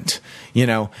you aren't,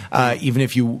 even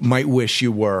if you might wish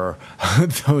you were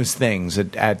those things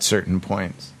at certain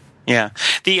points. Yeah.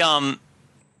 The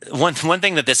one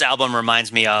thing that this album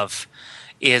reminds me of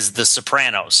is The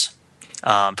Sopranos.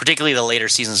 Particularly the later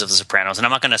seasons of The Sopranos. And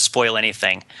I'm not going to spoil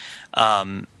anything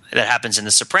that happens in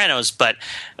The Sopranos, but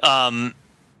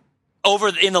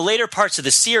over in the later parts of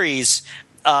the series,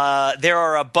 there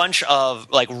are a bunch of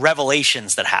like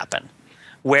revelations that happen,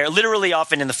 where literally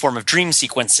often in the form of dream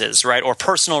sequences, right, or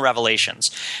personal revelations,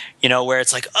 where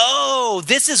it's like, oh,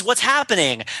 this is what's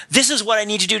happening. This is what I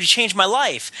need to do to change my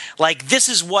life. Like, this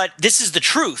is the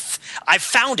truth. I've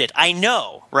found it. I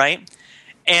know, right?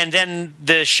 And then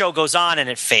the show goes on and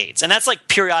it fades. And that's like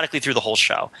periodically through the whole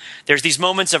show. There's these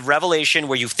moments of revelation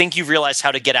where you think you've realized how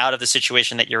to get out of the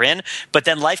situation that you're in, but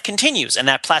then life continues. And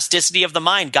that plasticity of the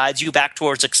mind guides you back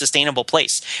towards a sustainable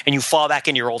place. And you fall back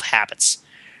into your old habits,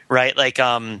 right? Like,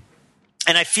 and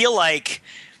I feel like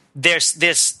there's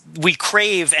this, we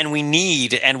crave and we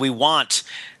need and we want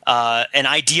an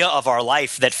idea of our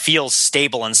life that feels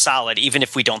stable and solid, even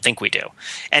if we don't think we do.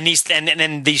 And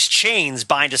these chains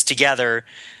bind us together,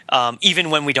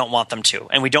 even when we don't want them to,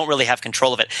 and we don't really have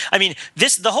control of it. I mean,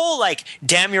 the whole like,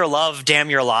 damn your love, damn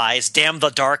your lies, damn the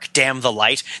dark, damn the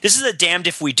light. This is a damned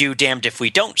if we do, damned if we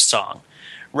don't song.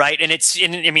 Right, and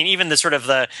even the sort of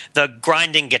the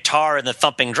grinding guitar and the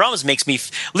thumping drums makes me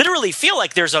literally feel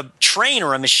like there's a train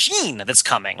or a machine that's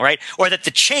coming, right? Or that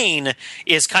the chain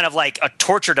is kind of like a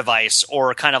torture device,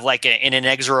 or kind of like an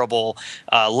inexorable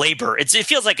labor. It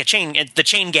feels like a chain, the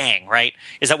chain gang, right?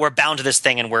 Is that we're bound to this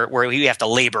thing and we have to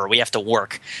labor, we have to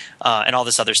work, and all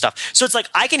this other stuff. So it's like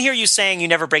I can hear you saying you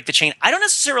never break the chain. I don't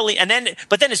necessarily,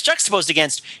 but then it's juxtaposed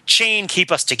against chain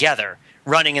keep us together.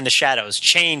 Running in the shadows,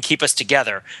 chain keep us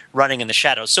together, running in the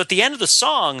shadows. So at the end of the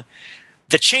song,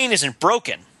 the chain isn't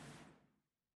broken,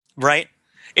 right?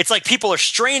 It's like people are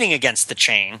straining against the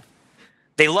chain.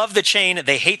 They love the chain,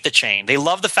 they hate the chain. They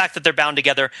love the fact that they're bound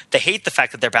together, they hate the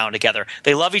fact that they're bound together.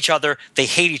 They love each other, they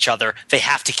hate each other, they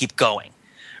have to keep going,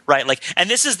 right? Like, and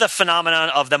this is the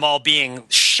phenomenon of them all being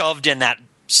shoved in that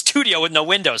studio with no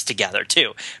windows together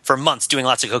too, for months, doing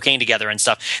lots of cocaine together and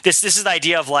stuff. This is the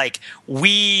idea of like,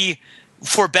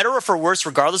 for better or for worse,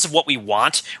 regardless of what we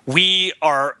want, we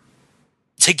are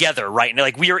together, right?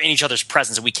 Like we are in each other's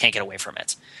presence and we can't get away from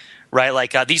it, right?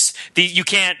 Like you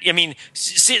can't, I mean,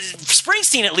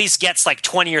 Springsteen at least gets like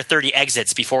 20 or 30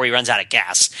 exits before he runs out of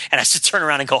gas and has to turn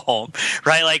around and go home,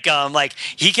 right? Like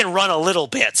he can run a little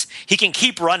bit. He can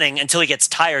keep running until he gets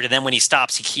tired, and then when he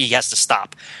stops, he has to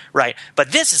stop, right?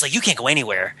 But this is like, you can't go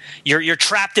anywhere. You're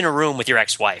trapped in a room with your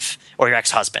ex-wife or your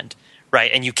ex-husband, right?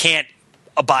 And you can't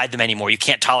abide them anymore. You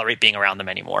can't tolerate being around them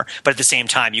anymore. But at the same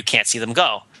time, you can't see them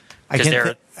go. I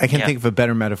can't think of a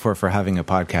better metaphor for having a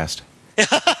podcast.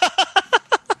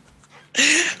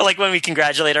 Like when we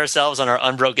congratulate ourselves on our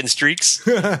unbroken streaks.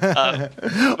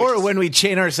 Or when we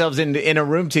chain ourselves in a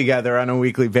room together on a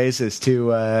weekly basis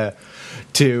to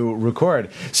record.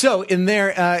 So in there,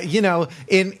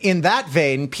 in that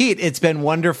vein, Pete, it's been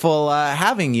wonderful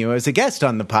having you as a guest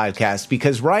on the podcast,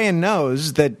 because Ryan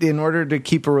knows that in order to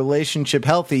keep a relationship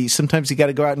healthy, sometimes you got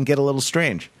to go out and get a little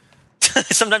strange.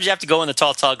 Sometimes you have to go in the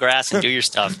tall grass and do your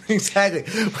stuff. Exactly.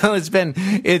 Well, it's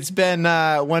been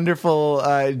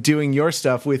wonderful doing your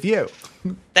stuff with you.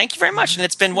 Thank you very much, and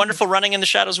it's been wonderful running in the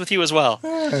shadows with you as well.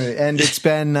 And it's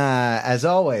been, as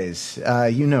always,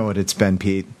 you know what it's been,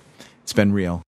 Pete. It's been real.